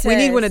 we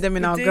need one of them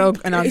in our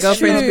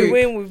girlfriends group.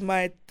 Going with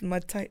my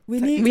tight.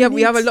 We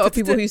have a lot of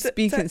people who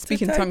speak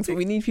in tongues, but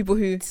we need people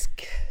who.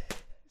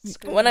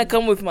 When I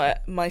come with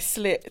my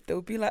slit,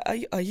 they'll be like,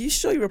 "Are you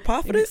sure you're a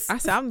prophetess?" I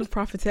said, "I'm the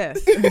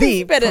prophetess."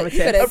 The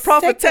prophetess. A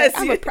prophetess.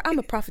 I'm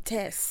a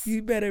prophetess.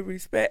 You better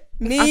respect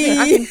Me.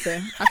 I think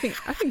so. I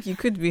think you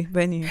could be,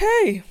 Benny.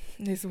 Hey,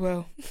 as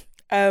well.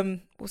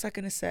 What was I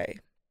gonna say?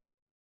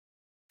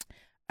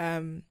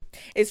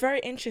 It's very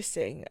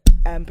interesting.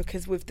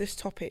 Because with this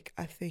topic,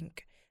 I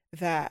think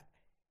that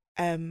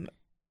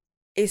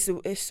it's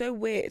so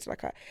weird. It's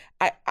like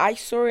I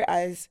saw it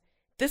as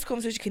this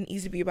conversation can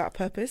easily be about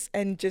purpose,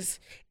 and just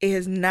it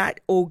has not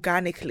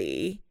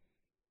organically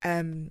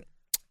gone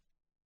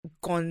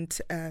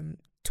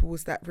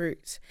towards that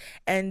route.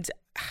 And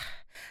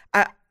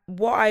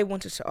what I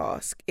wanted to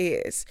ask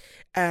is,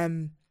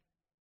 we're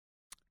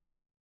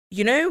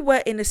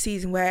in a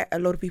season where a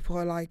lot of people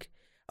are like,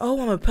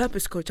 oh, I'm a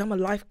purpose coach, I'm a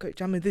life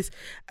coach, I'm a this,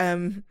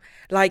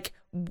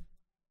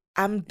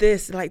 I'm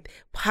this, like,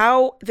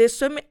 how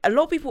there's a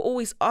lot of people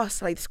always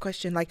ask like this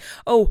question, like,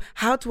 oh,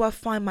 how do I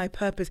find my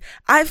purpose?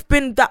 I've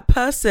been that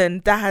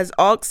person that has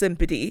asked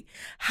somebody,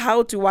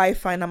 how do I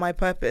find out my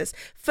purpose?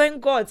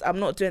 Thank God I'm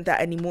not doing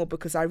that anymore,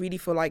 because I really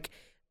feel like,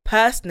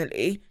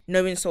 personally,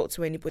 no insult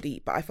to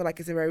anybody, but I feel like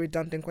it's a very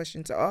redundant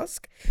question to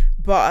ask.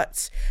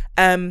 But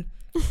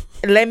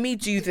let me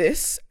do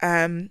this.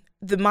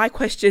 My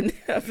question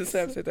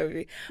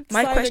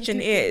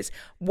is,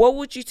 what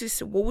would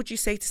you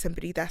say to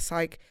somebody that's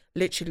like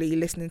literally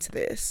listening to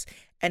this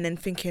and then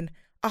thinking,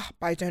 but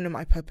I don't know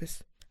my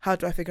purpose. How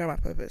do I figure out my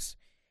purpose?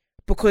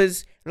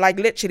 Because like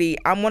literally,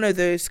 I'm one of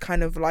those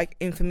kind of like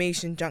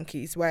information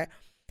junkies where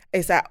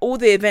it's that all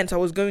the events I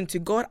was going to,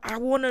 God, I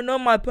want to know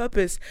my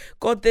purpose.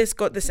 God this,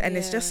 and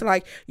it's just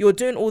like you're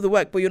doing all the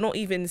work, but you're not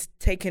even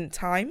taking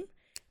time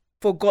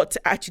for God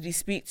to actually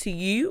speak to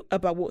you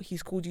about what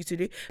he's called you to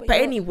do. But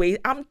anyway,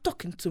 I'm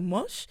talking too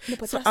much.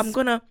 No, so I'm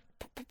going to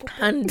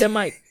hand the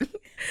mic.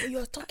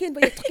 You're talking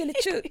the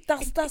truth.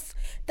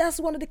 That's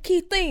one of the key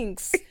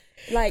things.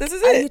 Like, this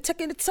is are it. you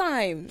taking the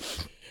time?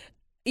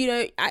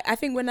 I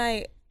think when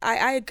I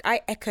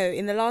echo,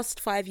 in the last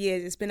 5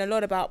 years, it's been a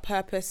lot about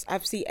purpose.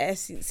 I've seen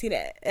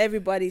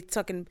everybody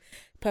talking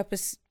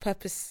purpose.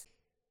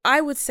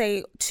 I would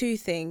say two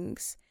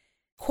things.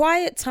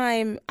 Quiet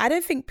time, I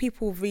don't think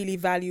people really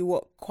value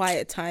what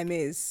quiet time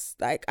is.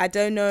 Like, I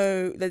don't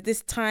know that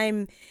this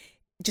time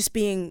just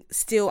being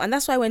still. And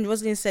that's why when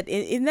Rosalind said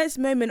in this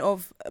moment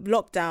of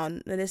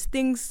lockdown, there's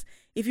things,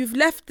 if you've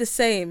left the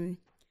same,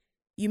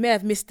 you may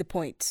have missed the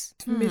point.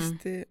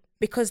 Missed it.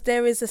 Because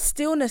there is a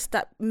stillness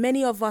that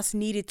many of us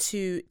needed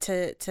to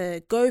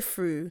go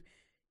through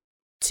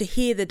to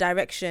hear the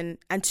direction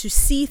and to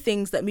see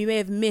things that we may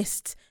have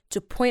missed to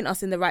point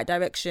us in the right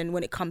direction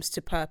when it comes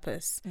to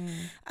purpose.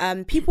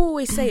 People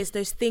always say it's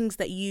those things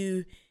that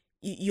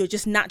you're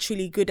just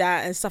naturally good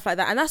at and stuff like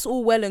that, and that's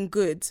all well and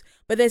good.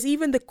 But there's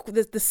even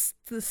the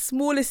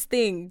smallest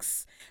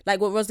things,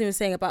 like what Rosalind was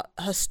saying about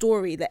her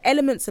story, the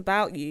elements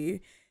about you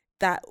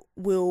that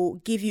will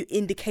give you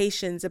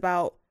indications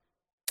about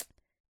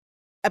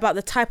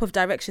the type of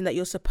direction that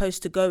you're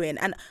supposed to go in.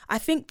 And I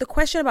think the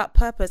question about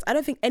purpose, I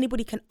don't think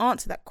anybody can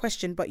answer that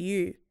question but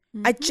you.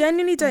 I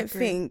genuinely don't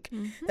think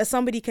that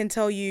somebody can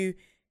tell you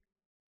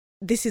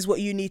this is what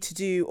you need to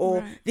do,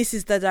 or this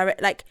is the direct,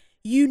 like,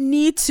 you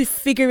need to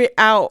figure it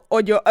out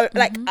on your own.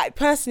 Like, I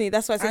personally,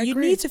 that's why I say you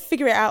need to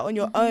figure it out on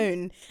your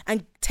own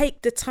and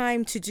take the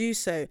time to do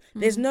so.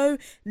 There's no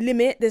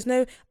limit. There's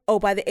no,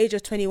 by the age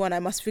of 21, I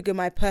must figure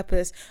my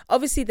purpose.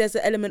 Obviously, there's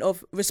an element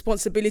of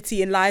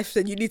responsibility in life,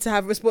 and you need to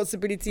have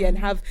responsibility and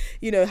have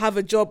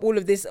a job, all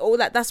of this, all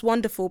that. That's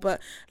wonderful. But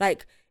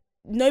like,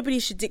 nobody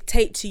should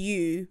dictate to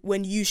you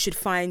when you should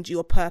find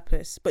your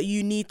purpose, but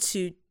you need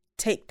to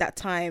take that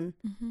time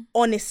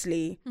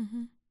honestly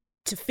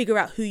to figure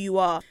out who you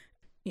are.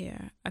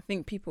 Yeah, I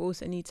think people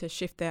also need to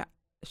shift their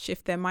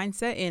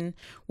mindset in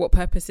what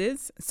purpose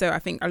is. So I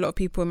think a lot of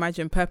people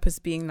imagine purpose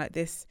being like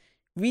this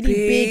really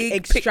big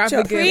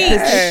extravagant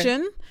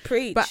position.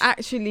 Preach. But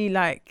actually,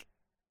 like,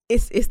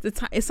 it's the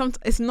time. It's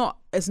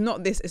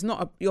not this. It's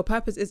not your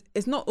purpose.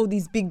 It's not all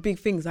these big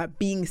things like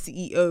being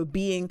CEO,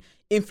 being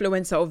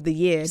influencer of the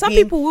year. Some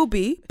people will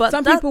be, but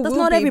that's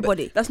not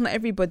everybody. That's not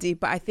everybody.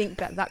 But I think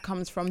that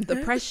comes from the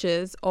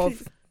pressures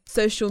of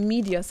social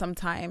media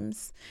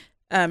sometimes.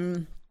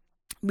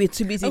 We're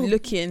too busy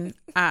looking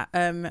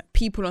at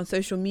people on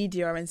social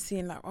media and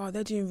seeing like, oh,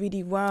 they're doing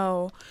really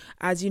well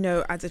as, you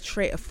know, as a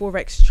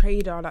forex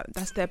trader, like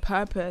that's their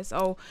purpose.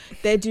 Oh,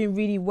 they're doing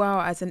really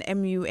well as an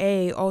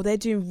MUA. Oh, they're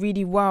doing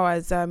really well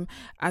as a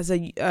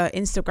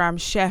Instagram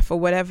chef or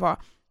whatever.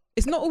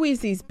 It's not always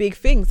these big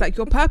things. Like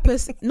your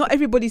purpose, not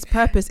everybody's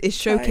purpose is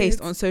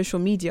showcased on social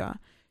media.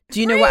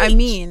 Do you know what I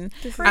mean?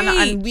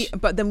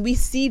 But then we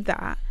see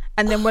that,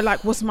 and then we're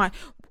like, what's my?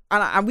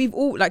 And we've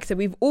all, like I said,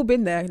 we've all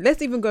been there.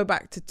 Let's even go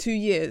back to 2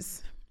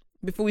 years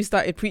before we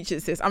started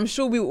Preacher Sis. I'm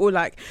sure we were all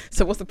like,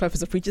 so what's the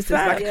purpose of Preacher Sis?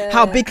 Like,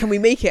 how big can we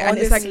make it?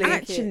 Honestly, and it's like,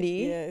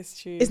 actually, it's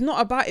true. It's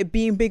not about it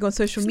being big on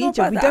social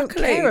media. We don't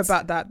care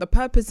about that. The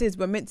purpose is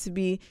we're meant to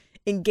be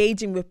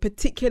engaging with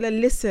particular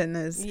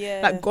listeners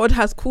that God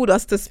has called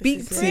us to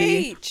speak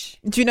to.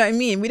 Do you know what I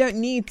mean? We don't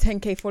need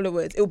 10k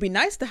followers. It would be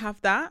nice to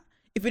have that.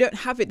 If we don't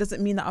have it,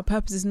 doesn't mean that our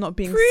purpose is not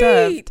being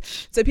served.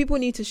 So people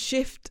need to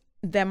shift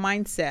their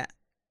mindset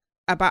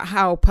about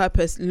how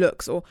purpose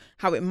looks or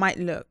how it might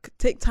look.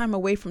 Take time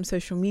away from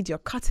social media.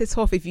 Cut it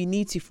off if you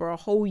need to for a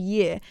whole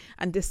year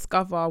and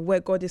discover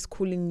where God is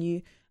calling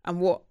you and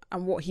what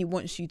he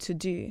wants you to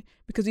do.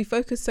 Because we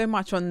focus so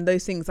much on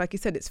those things. Like you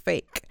said, it's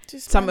fake.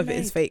 Some of it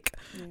is fake.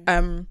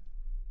 Some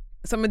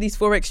of these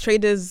forex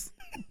traders,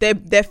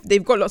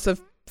 they've got lots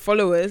of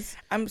followers.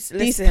 I'm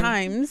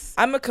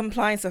a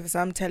compliance officer.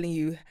 I'm telling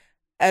you,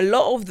 a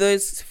lot of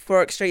those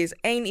forex traders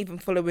ain't even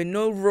following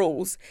no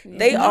rules.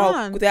 They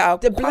are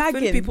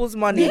quaffing people's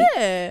money.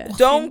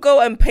 Don't go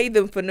and pay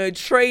them for no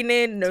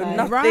training,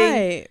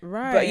 nothing.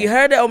 Right. But you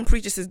heard it on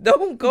Preacher Sis.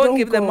 Don't go and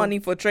give them money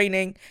for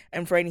training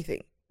and for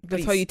anything.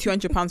 They'll tell you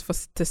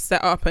 £200 to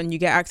set up, and you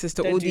get access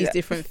to all these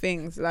different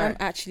things. Like, I'm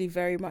actually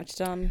very much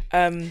done.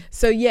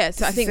 So I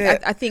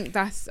think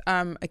that's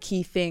a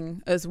key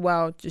thing as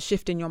well. Just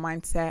shifting your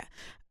mindset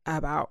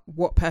about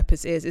what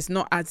purpose is. It's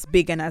not as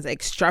big and as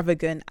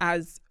extravagant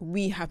as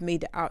we have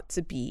made it out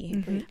to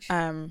be.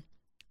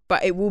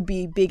 But it will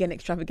be big and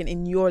extravagant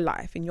in your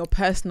life, in your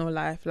personal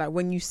life. Like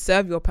when you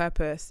serve your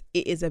purpose,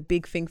 it is a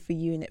big thing for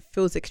you and it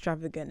feels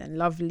extravagant and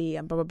lovely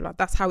and blah blah blah.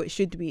 That's how it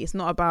should be. It's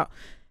not about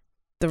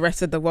the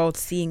rest of the world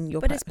seeing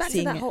your purpose. But it's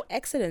back to that whole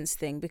excellence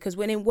thing, because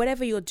when in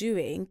whatever you're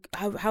doing,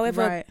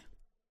 however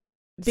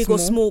big or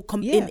small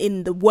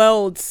in the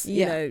world's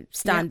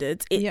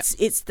standards,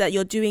 it's that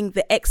you're doing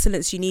the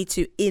excellence you need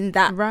to in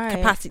that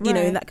capacity,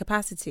 in that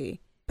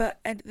capacity. But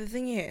and the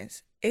thing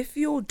is, if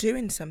you're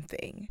doing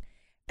something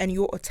and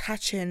you're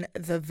attaching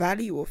the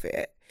value of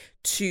it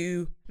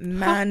to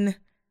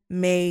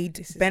man-made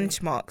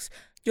benchmarks,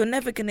 you're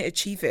never going to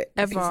achieve it.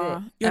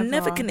 You're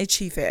never going to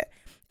achieve it.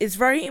 It's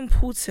very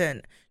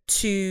important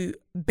to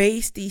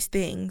base these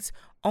things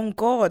on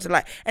God,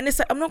 like, and it's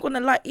like, I'm not gonna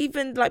like,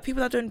 even like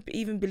people that don't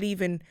even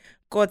believe in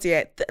God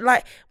yet,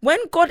 like when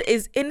God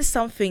is in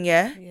something,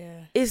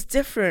 it's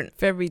different,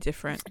 very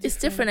different. It's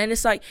different, and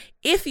it's like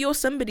if you're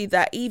somebody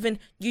that even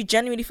you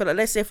genuinely feel like,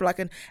 let's say for like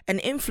an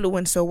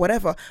influencer or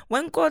whatever,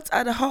 when God's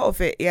at the heart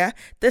of it,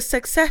 the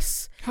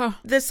success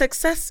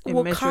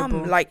will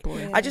come. Like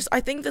I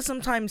think that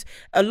sometimes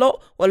a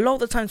lot of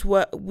the times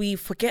where we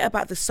forget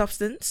about the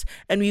substance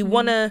and we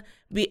wanna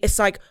be, it's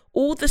like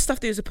all the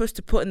stuff that you're supposed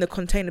to put in the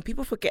container,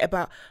 people forget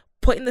about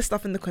putting the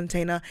stuff in the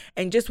container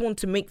and just want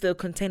to make the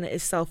container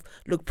itself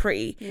look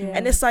pretty.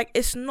 And it's like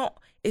it's not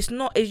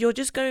you're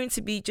just going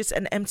to be just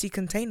an empty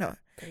container,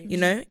 you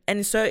know.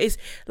 And so it's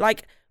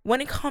like when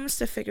it comes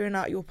to figuring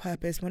out your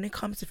purpose, when it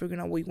comes to figuring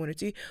out what you want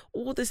to do,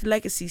 all this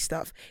legacy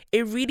stuff,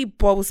 it really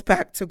boils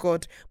back to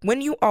God.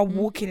 When you are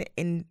walking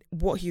in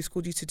what he's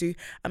called you to do,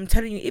 I'm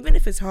telling you, even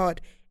if it's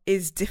hard,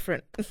 it's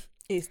different.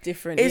 It's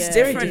different. It's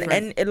different.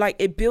 And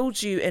it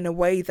builds you in a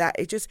way that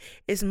it just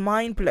is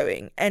mind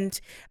blowing. And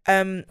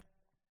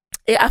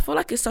I feel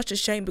like it's such a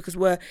shame because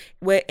we're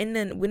in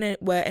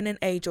an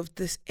age of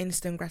this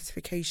instant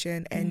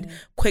gratification and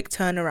quick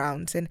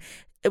turnarounds, and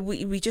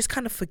we just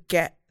kind of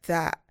forget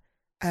that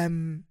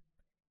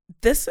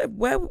this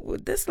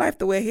life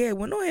that we're here,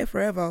 we're not here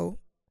forever.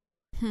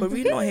 We're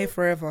really not here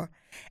forever,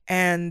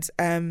 and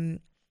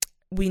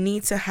we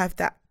need to have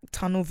that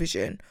tunnel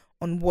vision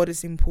on what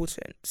is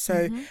important.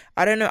 So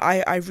I don't know,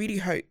 I really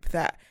hope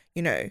that,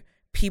 you know,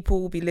 people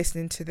will be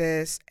listening to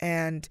this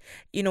and,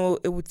 you know,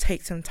 it would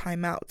take some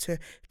time out to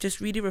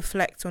just really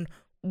reflect on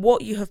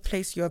what you have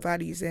placed your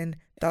values in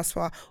thus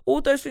far.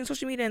 All those things,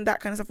 social media and that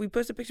kind of stuff, we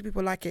post a picture,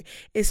 people like it,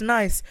 it's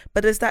nice,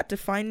 but does that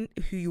define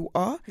who you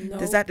are? No.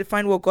 Does that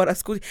define what God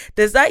has called you?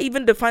 Does that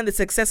even define the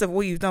success of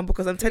what you've done?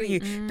 Because I'm telling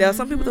you, there are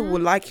some people that will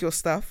like your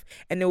stuff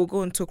and they will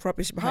go and talk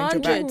rubbish behind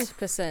your back.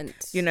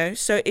 100%. You know,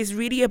 so it's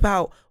really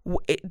about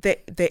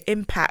the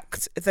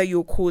impact that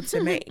you're called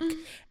to make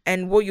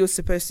and what you're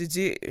supposed to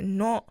do,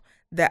 not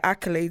the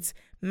accolades.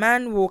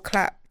 Man will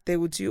clap they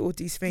will do all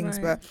these things,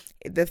 Right.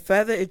 but the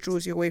further it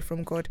draws you away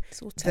from God,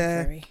 It's all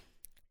temporary.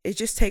 it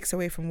just takes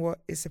away from what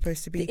is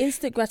supposed to The be.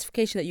 instant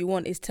gratification that you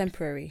want is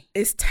temporary.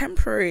 It's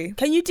temporary.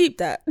 Can you deep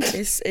that?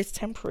 It's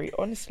temporary,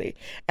 honestly.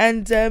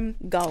 And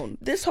Gone.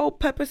 this whole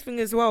purpose thing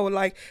as well,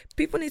 like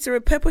people need to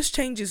purpose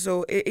changes,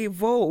 or it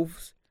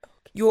evolves.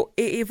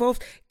 It evolves.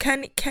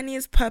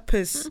 Kenya's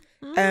purpose,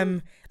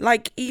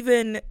 like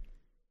even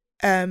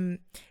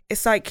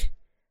it's like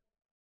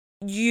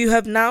you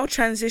have now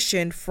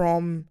transitioned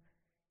from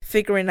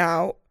figuring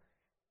out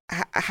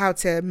how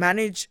to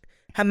manage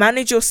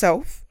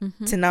yourself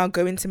to now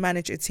going to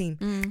manage a team.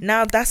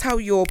 Now that's how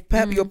your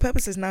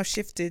purpose has now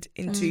shifted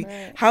into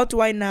how do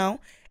I now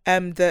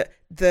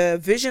the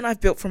vision I've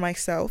built for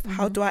myself,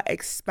 how do I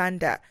expand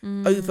that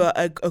over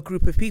a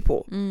group of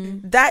people?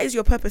 That is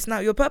your purpose now.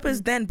 Your purpose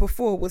then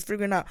before was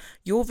figuring out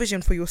your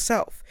vision for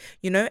yourself,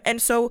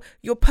 and so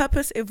your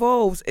purpose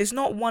evolves. It's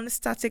not one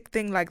static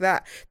thing like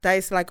that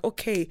is like,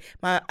 okay,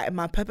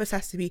 my purpose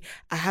has to be,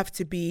 I have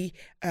to be,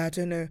 I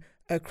don't know,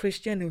 a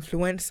Christian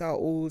influencer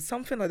or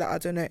something like that. I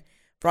don't know.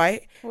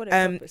 Right?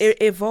 It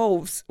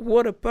evolves.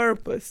 What a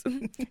purpose.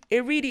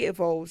 It really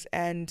evolves,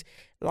 and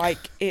like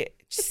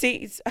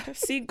see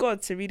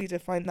God to really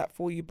define that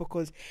for you,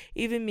 because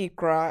even me,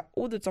 cry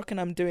all the talking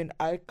I'm doing,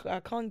 I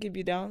can't give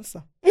you the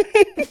answer.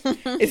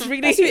 It's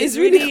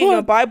really in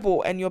your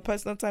Bible and your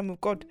personal time with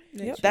God.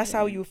 That's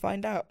how you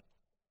find out.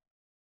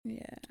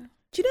 Yeah.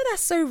 Do you know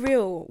that's so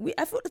real?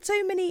 I've got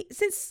so many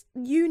since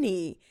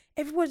uni.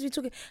 Everyone's been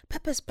talking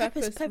purpose,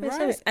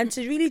 right. and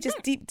to really just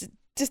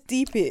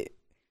deep it.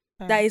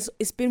 That is,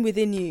 it's been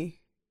within you.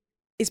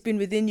 It's been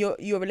within your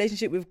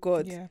relationship with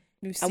God. Yeah.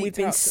 And we've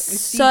been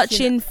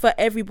searching for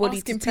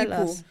everybody to tell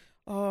us.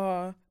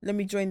 Oh, let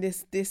me join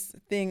this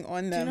thing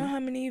on. Do you know how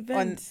many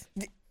events?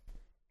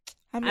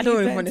 I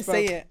don't even want to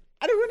say it.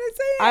 I don't want to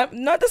say it.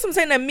 No, that's what I'm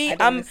saying. That me,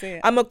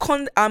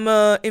 I'm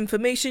a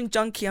information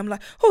junkie. I'm like,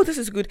 oh, this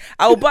is good.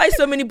 I'll buy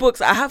so many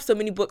books. I have so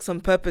many books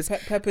on purpose.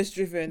 Purpose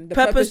driven.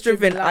 Purpose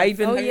driven. I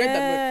even Oh read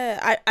that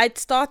book. yeah, I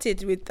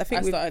started with. I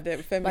think I started it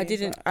with Femi, but I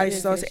didn't. I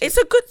started. It's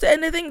a good,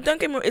 and the thing,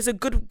 don't get me wrong, it's a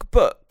good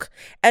book,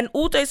 and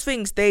all those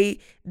things they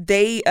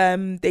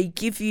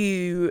give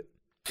you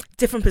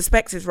different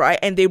perspectives, right?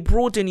 And they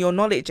broaden your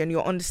knowledge and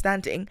your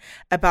understanding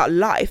about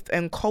life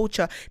and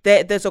culture.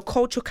 There's a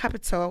cultural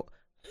capital.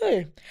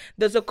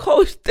 There's a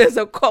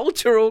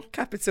cultural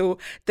capital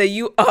that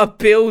you are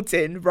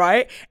building,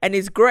 right? And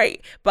it's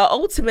great. But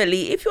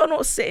ultimately, if you're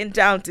not sitting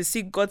down to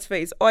see God's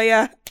face, oh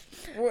yeah,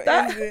 what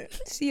is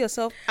it? See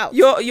yourself out.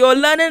 You're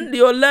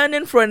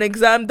learning for an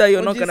exam that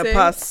you're What'd not you gonna say?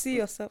 pass. See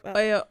yourself out. Oh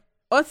yeah.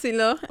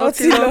 Otilo.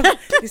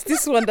 It's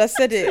this one that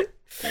said it.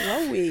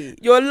 Wowie.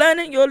 You're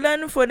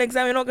learning for an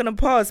exam you're not gonna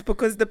pass,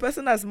 because the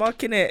person that's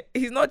marking it,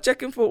 he's not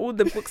checking for all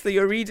the books that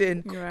you're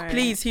reading. Right.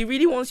 Please, he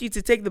really wants you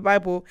to take the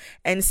Bible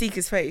and seek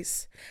his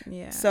face.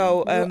 Yeah.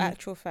 So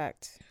Actual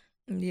fact.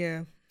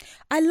 yeah,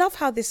 I love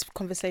how this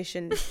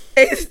conversation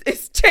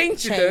it's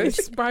changed, you know. changed.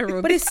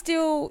 Spiral. But it's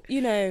still,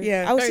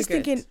 Yeah, I was very just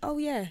good. thinking, oh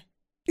yeah.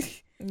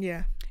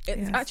 Yeah. It's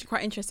Yes. actually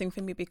quite interesting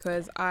for me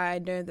because I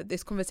know that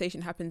this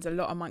conversation happens a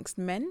lot amongst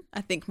men.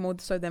 I think more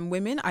so than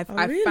women. I've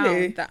really?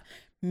 found that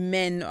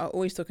men are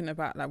always talking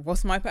about like,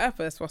 what's my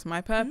purpose? What's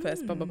my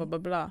purpose? Blah blah blah blah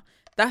blah.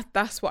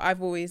 That's what I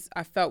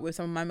felt with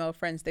some of my male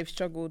friends. They've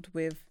struggled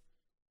with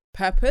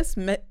purpose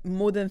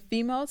more than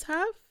females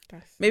have.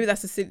 Maybe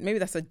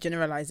that's a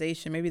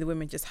generalization. Maybe the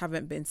women just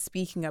haven't been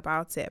speaking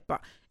about it,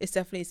 but it's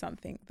definitely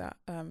something that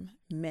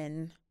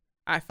men,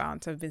 I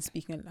found,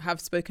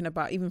 have spoken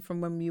about, even from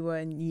when we were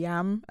in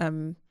YAM,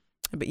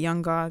 a bit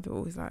younger. They're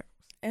always like,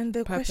 And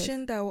the purpose.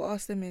 question that I will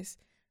ask them is,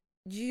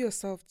 you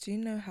yourself, do you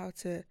know how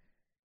to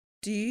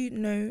be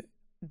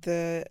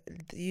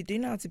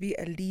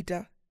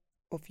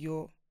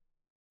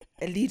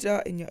a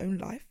leader in your own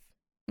life?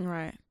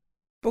 right.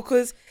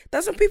 Because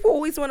that's what people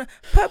always want to,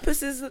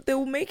 purposes, they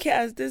will make it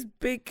as this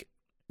big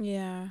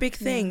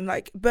thing.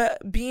 Like,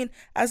 but being,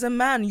 as a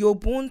man, you're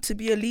born to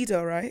be a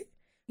leader, right?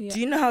 Yeah. Do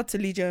you know how to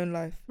lead your own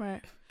life? Right.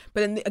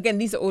 But then again,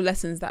 these are all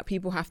lessons that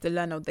people have to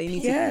learn, or they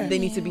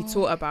need to be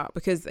taught about,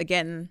 because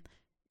again,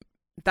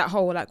 that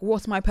whole like,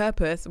 what's my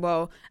purpose?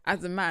 Well,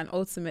 as a man,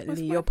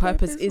 ultimately your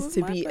purpose is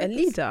to be a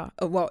leader.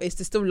 Well, it's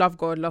to still love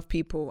God, love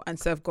people and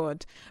serve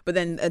God. But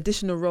then the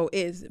additional role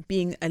is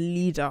being a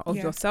leader of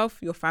yourself,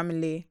 your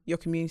family, your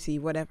community,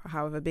 whatever,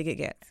 however big it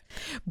gets.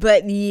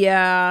 But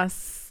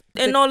yes.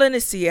 In all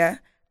honesty,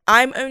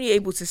 I'm only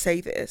able to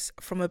say this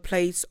from a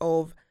place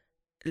of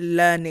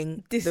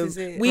learning. This is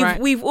it.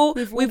 We've all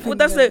that's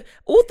the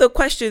all the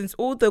questions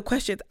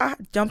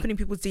jumping in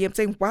people's DM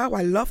saying, wow,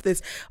 I love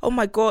this, oh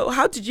my God,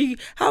 how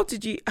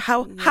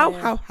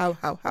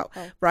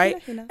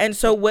right? And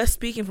so we're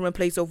speaking from a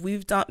place of,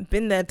 we've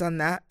been there, done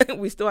that.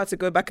 We still have to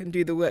go back and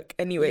do the work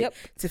anyway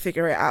to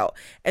figure it out.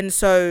 And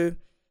so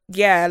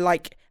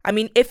like, I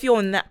mean, if you're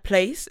in that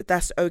place,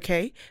 that's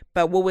okay,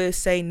 but what we're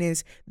saying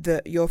is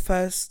that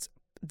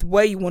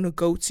where you want to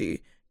go to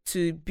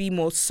be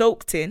more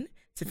soaked in,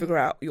 to figure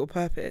out your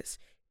purpose,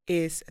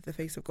 is the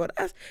face of God.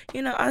 As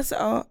you know, as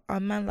our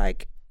man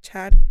like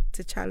Chad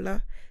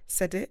T'Challa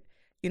said it.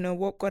 You know,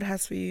 what God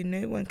has for you,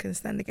 no one can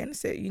stand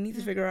against it. You need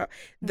to figure out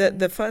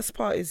the first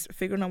part is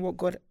figuring out what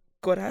God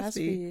has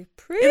for you.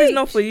 If it's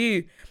not for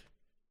you,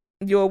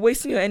 you're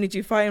wasting your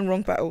energy fighting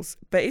wrong battles.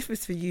 But if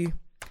it's for you,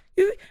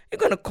 you're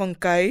gonna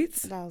conquer it.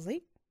 That's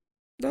it.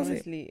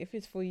 Honestly, if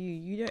it's for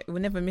you, it will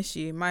never miss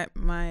you. My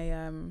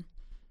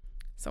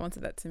someone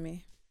said that to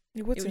me.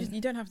 You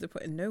don't have to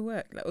put in no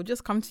work. Like, it'll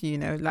just come to you. You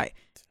know, like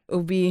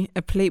it'll be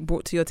a plate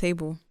brought to your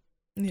table.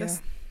 Yeah.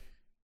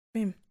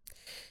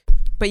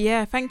 But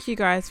yeah, thank you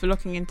guys for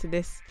looking into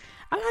this.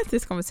 I liked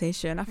this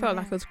conversation. I felt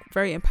like it was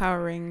very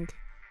empowering.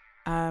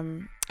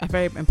 A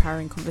very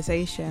empowering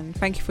conversation.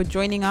 Thank you for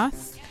joining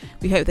us.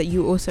 We hope that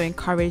you also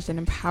encouraged and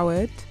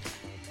empowered,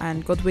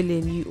 and God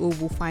willing, you all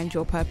will find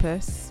your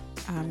purpose.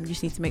 You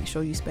just need to make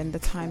sure you spend the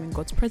time in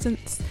God's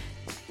presence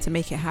to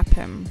make it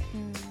happen.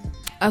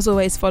 As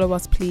always, follow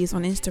us please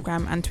on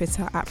Instagram and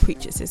Twitter at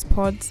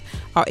PreachesPods.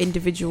 Our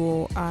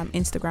individual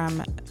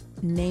Instagram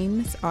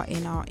names are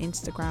in our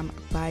Instagram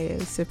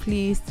bios, so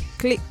please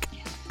click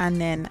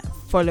and then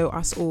follow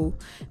us all.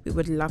 We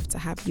would love to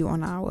have you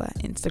on our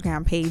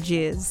Instagram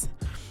pages.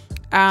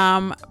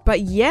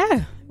 But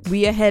yeah,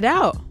 we are head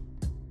out.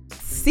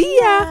 See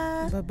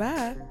ya. Bye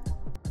bye.